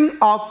അണ്ടർസ്റ്റാൻഡിങ്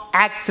ഓഫ്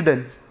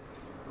ആക്സിഡൻസ്,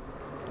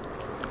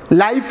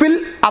 ലൈഫിൽ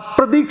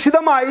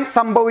അപ്രതീക്ഷിതമായി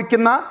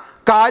സംഭവിക്കുന്ന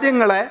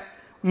കാര്യങ്ങളെ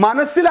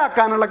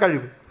മനസ്സിലാക്കാനുള്ള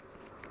കഴിവ്.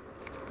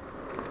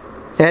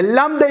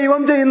 എല്ലാം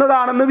ദൈവം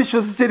ചെയ്യുന്നതാണെന്ന്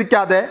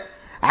വിശ്വസിച്ചിരിക്കാതെ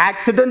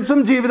ആക്സിഡൻസും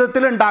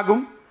ജീവിതത്തിൽ ഉണ്ടാകും.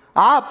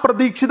 ആ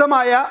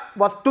അപ്രതീക്ഷിതമായ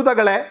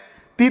വസ്തുതകളെ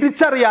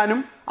തിരിച്ചറിയാനും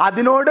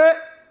അതിനോട്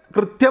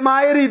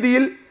കൃത്യമായ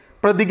രീതിയിൽ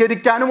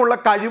പ്രതികരിക്കാനുമുള്ള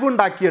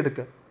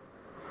കഴിവുണ്ടാക്കിയെടുക്കുക.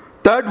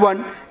 Third one,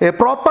 a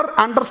proper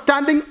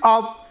understanding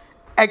of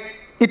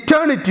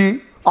eternity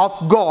of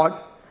God,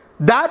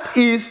 that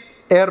is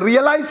a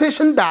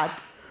realization that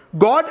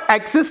God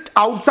exists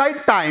outside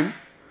time,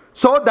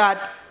 so that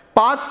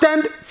past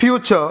and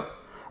future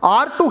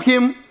are to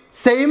him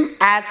same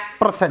as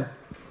present.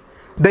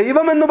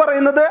 ദൈവം എന്ന്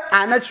പറയുന്നത്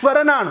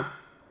അനശ്വരനാണ്,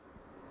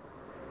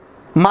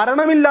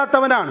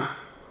 മരണമില്ലാത്തവനാണ്.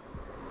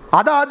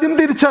 അതാദ്യം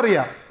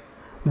തിരിച്ചറിയുക.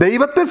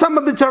 ദൈവത്തെ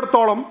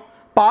സംബന്ധിച്ചിടത്തോളം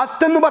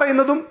പാസ്റ്റ് എന്ന്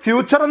പറയുന്നതും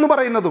ഫ്യൂച്ചർ എന്ന്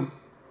പറയുന്നതും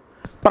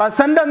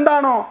പ്രസന്റ്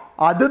എന്താണോ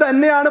അത്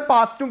തന്നെയാണ്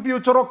പാസ്റ്റും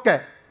ഫ്യൂച്ചറും ഒക്കെ.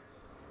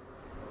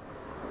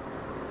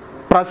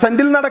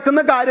 പ്രസന്റിൽ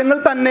നടക്കുന്ന കാര്യങ്ങൾ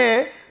തന്നെ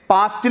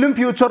പാസ്റ്റിലും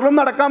ഫ്യൂച്ചറിലും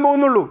നടക്കാൻ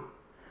പോകുന്നുള്ളൂ.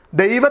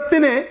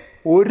 ദൈവത്തിന്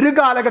ഒരു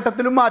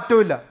കാലഘട്ടത്തിലും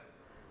മാറ്റമില്ല.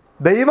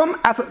 ദൈവം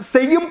ആസ് എ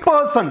സെയിം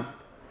പേഴ്സൺ,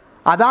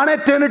 അതാണ്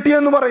എറ്റേണിറ്റി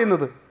എന്ന്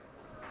പറയുന്നത്.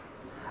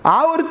 ആ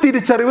ഒരു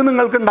തിരിച്ചറിവ്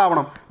നിങ്ങൾക്ക്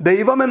ഉണ്ടാവണം.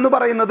 ദൈവം എന്ന്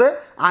പറയുന്നത്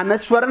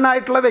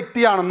അനശ്വരനായിട്ടുള്ള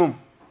വ്യക്തിയാണെന്നും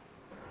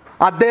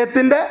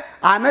അദ്ദേഹത്തിൻ്റെ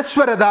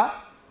അനശ്വരത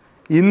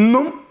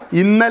ഇന്നും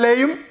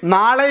ഇന്നലെയും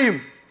നാളെയും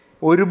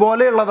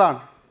ഒരുപോലെയുള്ളതാണ്.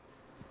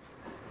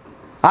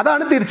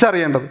 അതാണ്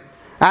തിരിച്ചറിയേണ്ടത്.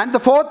 And the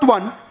fourth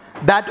one,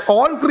 that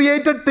all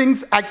created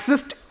things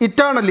exist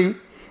eternally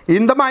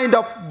in the mind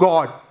of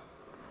God.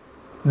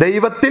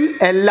 ദൈവത്തിൽ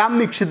എല്ലാം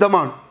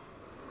നിക്ഷിതമാണ്.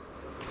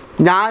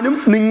 ഞാനും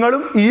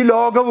നിങ്ങളും ഈ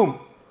ലോകവും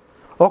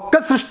ഒക്കെ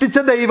സൃഷ്ടിച്ച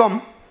ദൈവം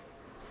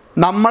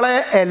നമ്മളെ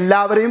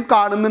എല്ലാവരെയും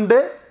കാണുന്നുണ്ട്,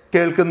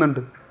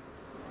 കേൾക്കുന്നുണ്ട്.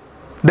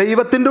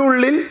 ദൈവത്തിൻ്റെ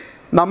ഉള്ളിൽ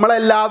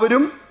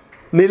നമ്മളെല്ലാവരും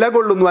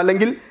നിലകൊള്ളുന്നു,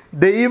 അല്ലെങ്കിൽ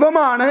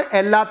ദൈവമാണ്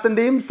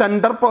എല്ലാത്തിൻ്റെയും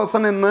സെൻറ്റർ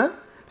പേഴ്സൺ എന്ന്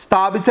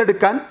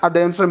സ്ഥാപിച്ചെടുക്കാൻ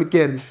അദ്ദേഹം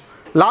ശ്രമിക്കുകയായിരുന്നു.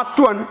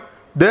 Last one,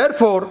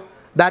 therefore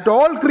that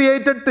all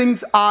created things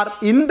are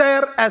in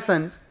their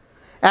essence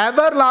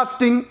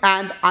everlasting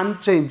and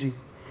unchanging.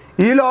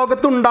 ഈ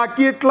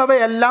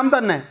ലോകത്തുണ്ടാക്കിയിട്ടുള്ളവയെല്ലാം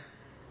തന്നെ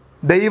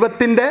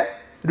ദൈവത്തിൻ്റെ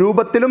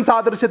രൂപത്തിലും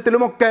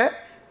സാദൃശ്യത്തിലുമൊക്കെ,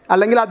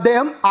 അല്ലെങ്കിൽ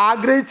അദ്ദേഹം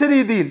ആഗ്രഹിച്ച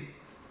രീതിയിൽ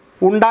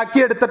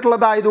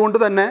ഉണ്ടാക്കിയെടുത്തിട്ടുള്ളതായതുകൊണ്ട്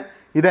തന്നെ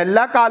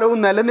ഇതെല്ലാ കാലവും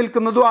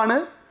നിലനിൽക്കുന്നതുമാണ്,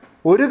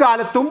 ഒരു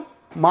കാലത്തും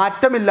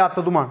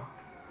മാറ്റമില്ലാത്തതുമാണ്.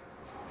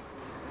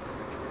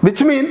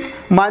 വിച്ച് മീൻസ്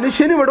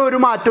മനുഷ്യന് ഇവിടെ ഒരു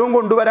മാറ്റവും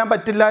കൊണ്ടുവരാൻ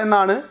പറ്റില്ല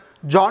എന്നാണ്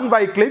ജോൺ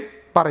വൈക്ലിഫ്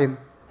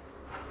പറയുന്നത്.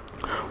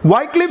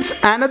 Wycliffe's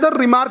another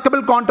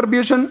remarkable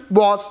contribution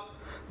was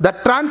the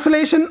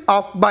translation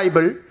of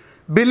Bible,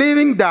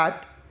 believing that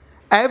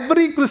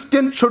every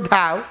Christian should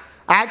have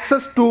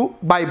access to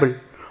Bible.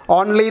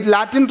 Only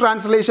Latin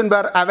translation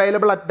were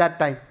available at that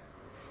time.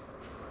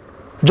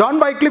 John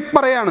Wycliffe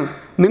പറയാണ്,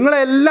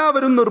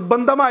 നിങ്ങളെല്ലാവരും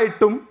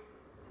നിർബന്ധമായിട്ടും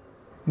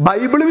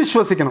ബൈബിൾ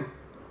വിശ്വസിക്കണം.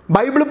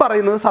 Bible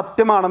പറയുന്നത്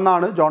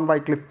സത്യമാണെന്നാണ് John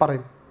Wycliffe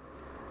പറയുന്നത്.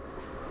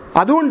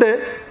 അതുകൊണ്ട്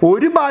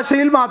ഒരു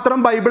ഭാഷയിൽ മാത്രം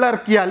ബൈബിൾ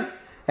ഇറക്കിയാൽ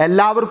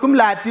എല്ലാവർക്കും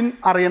ലാറ്റിൻ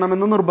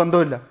അറിയണമെന്ന്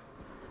നിർബന്ധമില്ല.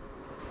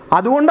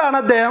 അതുകൊണ്ടാണ്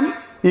അദ്ദേഹം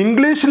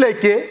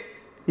ഇംഗ്ലീഷിലേക്ക്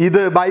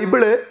ഇത്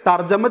ബൈബിള്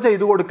തർജ്ജമ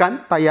ചെയ്തു കൊടുക്കാൻ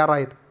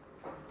തയ്യാറായത്.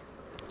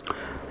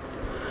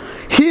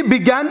 He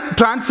began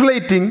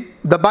translating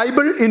the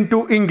Bible into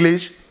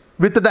English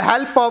with the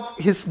help of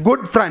his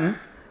good friend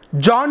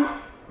John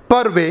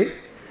Purvey.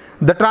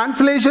 The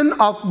translation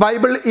of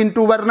Bible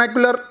into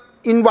vernacular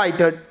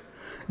invited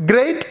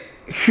great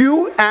hue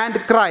and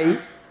cry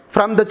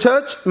from the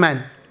churchmen.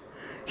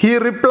 He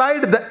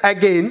replied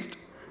against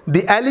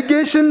the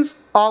allegations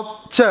of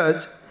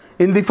church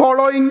in the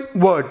following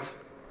words: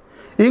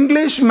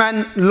 Englishmen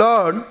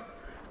learn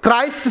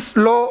Christ's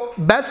law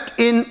best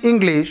in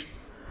English.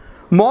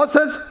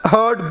 Moses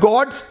heard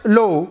God's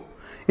law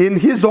in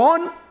his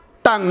own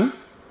tongue,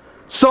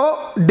 so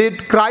did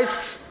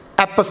Christ's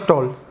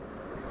apostles.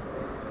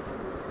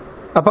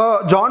 അപ്പോൾ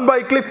John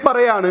Wycliffe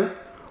പറയാണ്,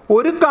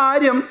 ഒരു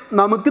കാര്യം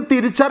നമുക്ക്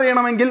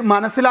തിരിച്ചറിയണമെങ്കിൽ,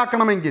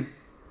 മനസ്സിലാക്കണമെങ്കിൽ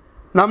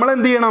നമ്മൾ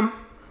എന്ത് ചെയ്യണം?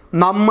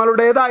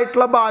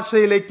 നമ്മളുടേതായിട്ടുള്ള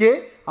ഭാഷയിലേക്ക്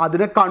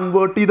അതിനെ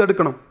കൺവേർട്ട്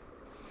ചെയ്തെടുക്കണം.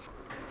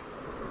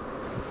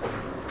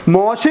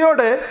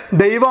 മോശയോട്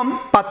ദൈവം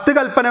 10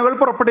 കൽപ്പനകൾ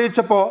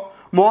പുറപ്പെടുവിച്ചപ്പോൾ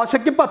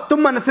മോശയ്ക്ക്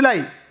 10ഉം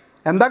മനസ്സിലായി.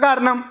 എന്താ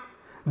കാരണം?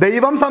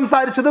 ദൈവം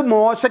സംസാരിച്ചത്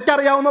മോശയ്ക്ക്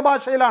അറിയാവുന്ന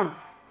ഭാഷയിലാണ്.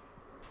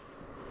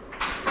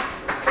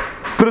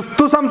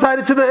 ക്രിസ്തു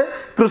സംസാരിച്ചത്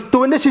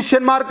ക്രിസ്തുവിൻ്റെ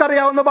ശിഷ്യന്മാർക്ക്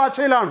അറിയാവുന്ന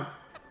ഭാഷയിലാണ്.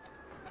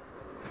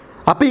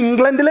 അപ്പം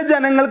ഇംഗ്ലണ്ടിലെ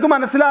ജനങ്ങൾക്ക്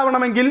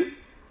മനസ്സിലാവണമെങ്കിൽ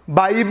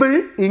ബൈബിൾ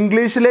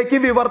ഇംഗ്ലീഷിലേക്ക്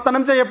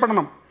വിവർത്തനം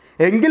ചെയ്യപ്പെടണം.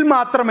 എങ്കിൽ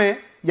മാത്രമേ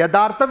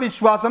യഥാർത്ഥ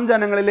വിശ്വാസം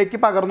ജനങ്ങളിലേക്ക്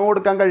പകർന്നു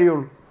കൊടുക്കാൻ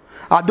കഴിയുള്ളൂ.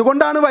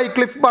 അതുകൊണ്ടാണ്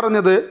വൈക്ലിഫ്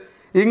പറഞ്ഞത്,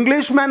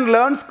 ഇംഗ്ലീഷ്മാൻ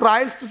learns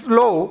Christ's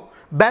law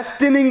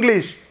best in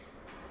English.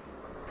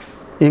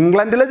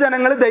 ഇംഗ്ലണ്ടിലെ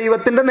ജനങ്ങൾ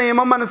ദൈവത്തിൻ്റെ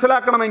നിയമം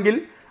മനസ്സിലാക്കണമെങ്കിൽ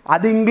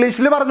അത്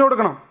ഇംഗ്ലീഷിൽ പറഞ്ഞു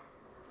കൊടുക്കണം.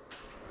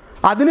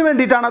 അതിനു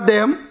വേണ്ടിയിട്ടാണ്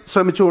അദ്ദേഹം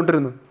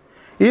ശ്രമിച്ചുകൊണ്ടിരുന്നത്.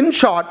 In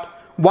short,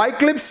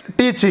 Wycliffe's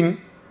teaching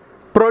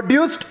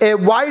produced a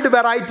wide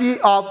variety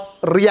of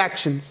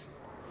reactions.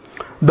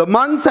 The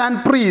monks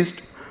and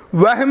priests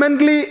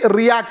vehemently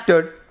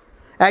reacted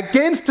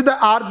against the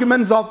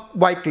arguments of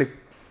Wycliffe.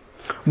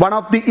 One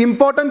of the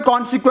important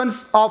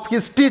consequences of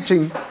his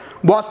teaching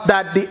was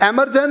that the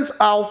emergence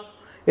of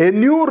a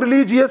new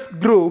religious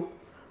group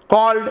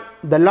called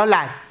the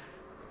Lollards.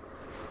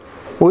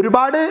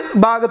 ഒരുപാട്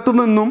ഭാഗത്തു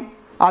നിന്നും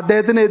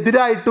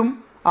അദ്ദേഹത്തിനെതിരായിട്ടും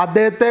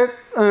അദ്ദേഹത്തെ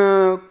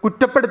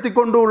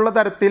കുറ്റപ്പെടുത്തിക്കൊണ്ടുള്ള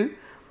തരത്തിൽ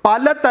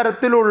പല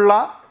തരത്തിലുള്ള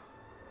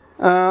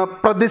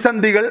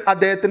പ്രതിസന്ധികൾ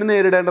അദ്ദേഹത്തിന്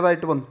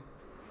നേരിടേണ്ടതായിട്ട് വന്നു.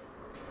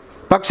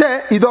 പക്ഷേ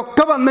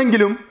ഇതൊക്കെ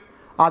വന്നെങ്കിലും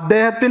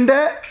അദ്ദേഹത്തിൻ്റെ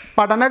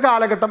പഠന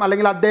കാലഘട്ടം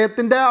അല്ലെങ്കിൽ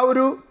അദ്ദേഹത്തിൻ്റെ ആ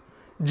ഒരു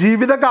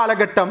ജീവിത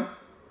കാലഘട്ടം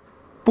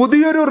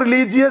പുതിയൊരു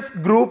റിലീജിയസ്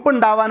ഗ്രൂപ്പ്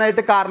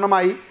ഉണ്ടാവാനായിട്ട്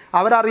കാരണമായി.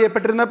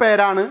 അവരറിയപ്പെട്ടിരുന്ന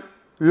പേരാണ്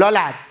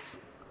ലൊലാറ്റ്സ്.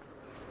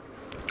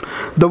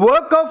 The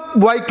work of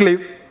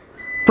Wycliffe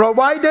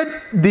provided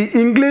the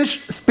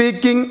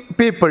English-speaking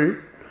people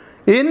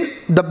in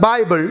the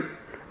Bible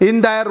in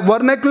their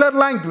vernacular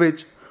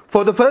language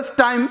for the first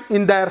time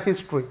in their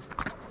history.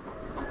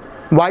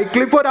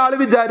 Wycliffe ഒരാൾ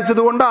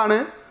വിചാരിച്ചതുകൊണ്ടാണ്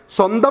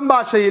സ്വന്തം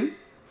ഭാഷയിൽ,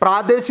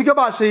 പ്രാദേശിക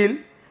ഭാഷയിൽ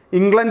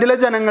ഇംഗ്ലണ്ടിലെ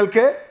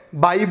ജനങ്ങൾക്ക്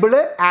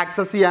ബൈബിള്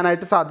ആക്സസ്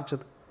ചെയ്യാനായിട്ട്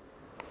സാധിച്ചത്.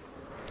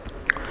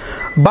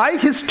 By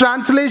his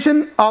translation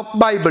of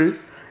Bible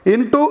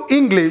into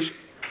English,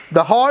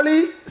 the Holy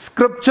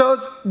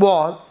Scriptures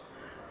was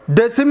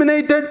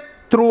disseminated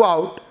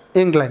throughout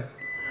England.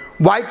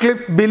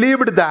 Wycliffe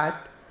believed that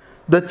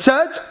the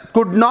church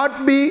could not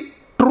be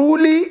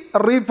truly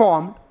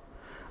reformed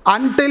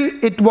until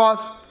it was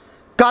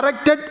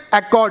corrected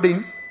according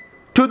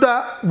to the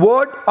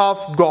Word of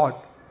God.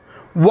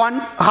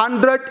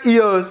 100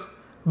 years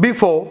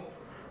before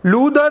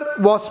Luther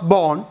was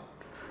born,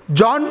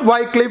 John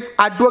Wycliffe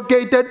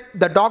advocated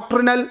the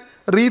doctrinal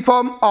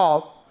reform of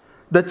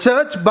the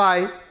church by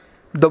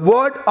the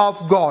Word of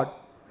God.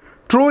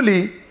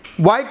 Truly,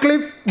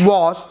 Wycliffe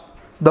was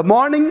the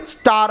morning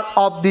star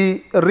of the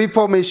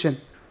Reformation.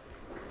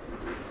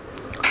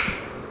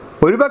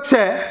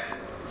 ഒരുപക്ഷെ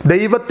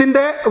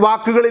ദൈവത്തിൻ്റെ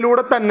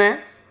വാക്കുകളിലൂടെ തന്നെ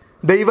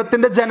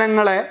ദൈവത്തിൻ്റെ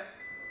ജനങ്ങളെ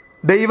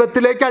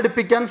ദൈവത്തിലേക്ക്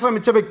അടുപ്പിക്കാൻ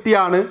ശ്രമിച്ച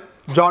വ്യക്തിയാണ്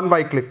John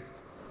Wycliffe.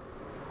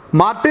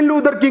 Martin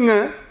Luther king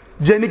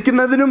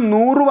ജനിക്കുന്നതിനും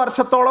 100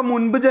 വർഷത്തോളം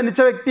മുൻപ് ജനിച്ച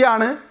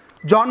വ്യക്തിയാണ്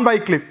ജോൺ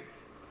വൈക്ലിഫ്.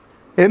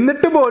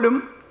 എന്നിട്ട് പോലും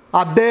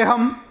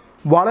അദ്ദേഹം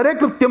വളരെ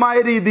കൃത്യമായ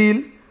രീതിയിൽ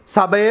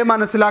സഭയെ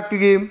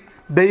മനസ്സിലാക്കുകയും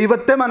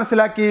ദൈവത്തെ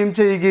മനസ്സിലാക്കുകയും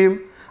ചെയ്യുകയും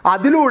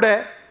അതിലൂടെ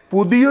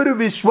പുതിയൊരു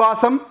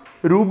വിശ്വാസം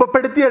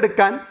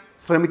രൂപപ്പെടുത്തിയെടുക്കാൻ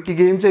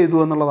ശ്രമിക്കുകയും ചെയ്തു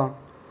എന്നുള്ളതാണ്.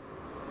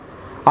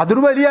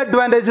 അതൊരു വലിയ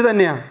അഡ്വാൻറ്റേജ്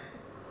തന്നെയാണ്.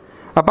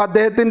 അപ്പോൾ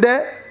അദ്ദേഹത്തിൻ്റെ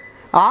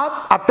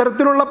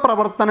അത്തരത്തിലുള്ള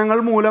പ്രവർത്തനങ്ങൾ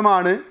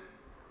മൂലമാണ്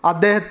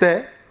അദ്ദേഹത്തെ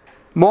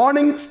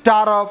മോർണിംഗ്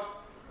സ്റ്റാർ ഓഫ്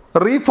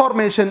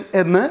റീഫോർമേഷൻ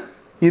എന്ന്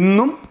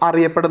ഇന്നും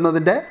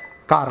അറിയപ്പെടുന്നതിൻ്റെ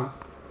കാരണം.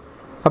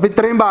 അപ്പോൾ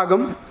ഇത്രയും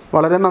ഭാഗം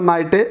വളരെ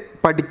നന്നായിട്ട്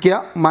പഠിക്കുക,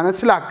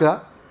 മനസ്സിലാക്കുക.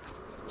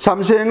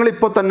 സംശയങ്ങൾ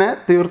ഇപ്പോൾ തന്നെ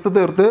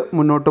തീർത്ത്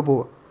മുന്നോട്ട്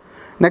പോവുക.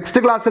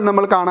 നെക്സ്റ്റ് ക്ലാസ്സിൽ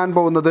നമ്മൾ കാണാൻ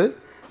പോകുന്നത്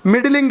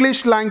middle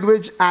English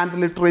language and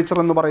literature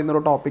എന്ന്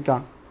പറയുന്നൊരു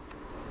ടോപ്പിക്കാണ്.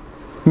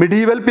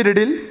 മിഡീവൽ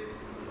പീരീഡിൽ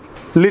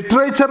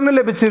ലിറ്ററേച്ചറിന്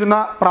ലഭിച്ചിരുന്ന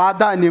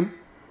പ്രാധാന്യം,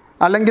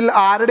 അല്ലെങ്കിൽ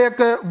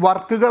ആരുടെയൊക്കെ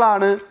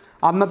വർക്കുകളാണ്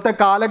അന്നത്തെ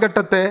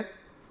കാലഘട്ടത്തെ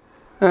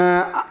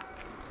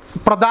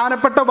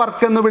പ്രധാനപ്പെട്ട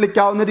വർക്ക് എന്ന്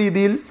വിളിക്കാവുന്ന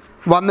രീതിയിൽ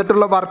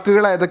വന്നിട്ടുള്ള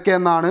വർക്കുകൾ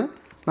ഏതൊക്കെയെന്നാണ്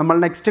നമ്മൾ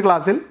നെക്സ്റ്റ്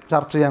ക്ലാസ്സിൽ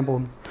ചർച്ച ചെയ്യാൻ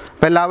പോകുന്നത്.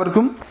 അപ്പോൾ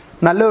എല്ലാവർക്കും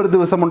നല്ലൊരു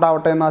ദിവസം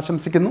ഉണ്ടാവട്ടെ എന്ന്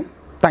ആശംസിക്കുന്നു.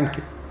 Thank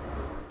you.